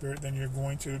after the Spirit, then you're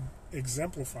going to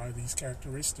exemplify these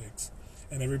characteristics,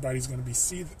 and everybody's going to be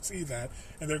see that,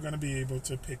 and they're going to be able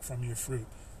to pick from your fruit,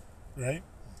 right?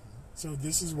 So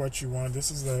this is what you want.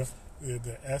 This is the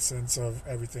essence of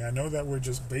everything. I know that we're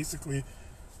just basically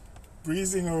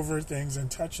breezing over things and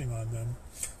touching on them.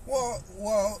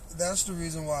 Well, that's the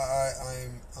reason why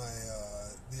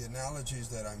the analogies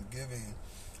that I'm giving,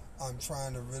 I'm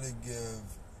trying to really give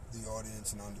the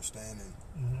audience an understanding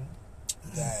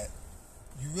that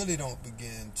you really don't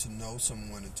begin to know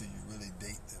someone until you really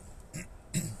date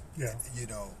them. Yeah.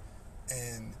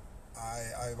 And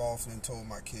I've often told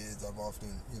my kids, I've often,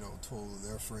 told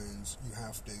their friends, you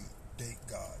have to date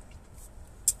God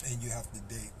and you have to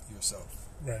date yourself.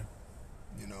 Right.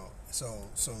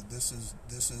 So this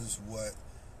is what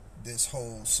this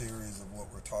whole series of what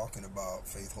we're talking about,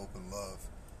 faith, hope, and love,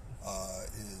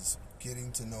 is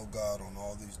getting to know God on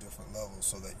all these different levels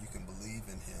so that you can believe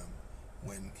in him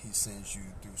when he sends you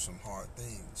through some hard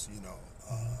things, and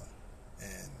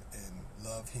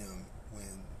love him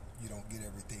when you don't get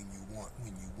everything you want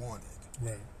when you want it.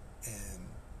 Right. And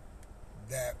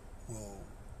that will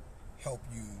help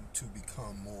you to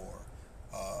become more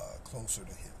closer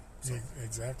to him. So.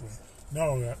 Exactly.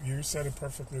 No, you said it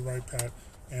perfectly right, Pat.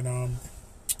 And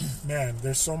man,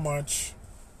 there's so much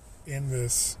in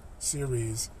this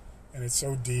series, and it's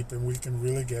so deep, and we can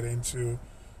really get into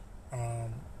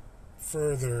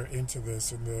further into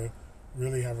this and to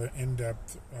really have an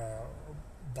in-depth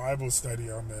Bible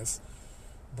study on this.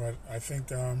 But I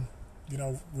think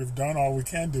we've done all we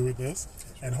can do with this,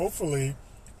 and hopefully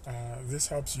this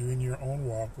helps you in your own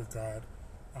walk with God.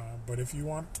 But if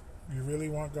you really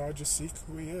want God, just seek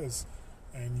who He is,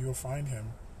 and you'll find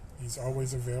Him. He's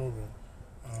always available,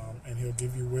 and He'll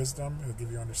give you wisdom, He'll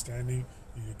give you understanding,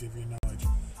 He'll give you knowledge.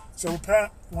 So,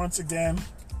 Pat, once again,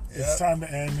 it's time to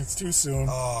end. It's too soon.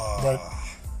 But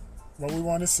what we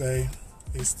want to say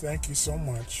is thank you so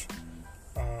much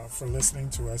for listening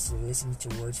to us, for listening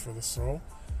to Words for the Soul.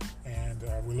 And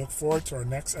we look forward to our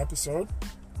next episode.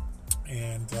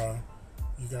 And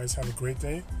you guys have a great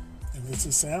day. And this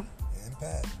is Sam. And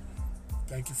Pat.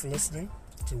 Thank you for listening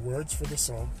to Words for the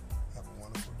Soul. Have a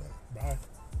wonderful day. Bye.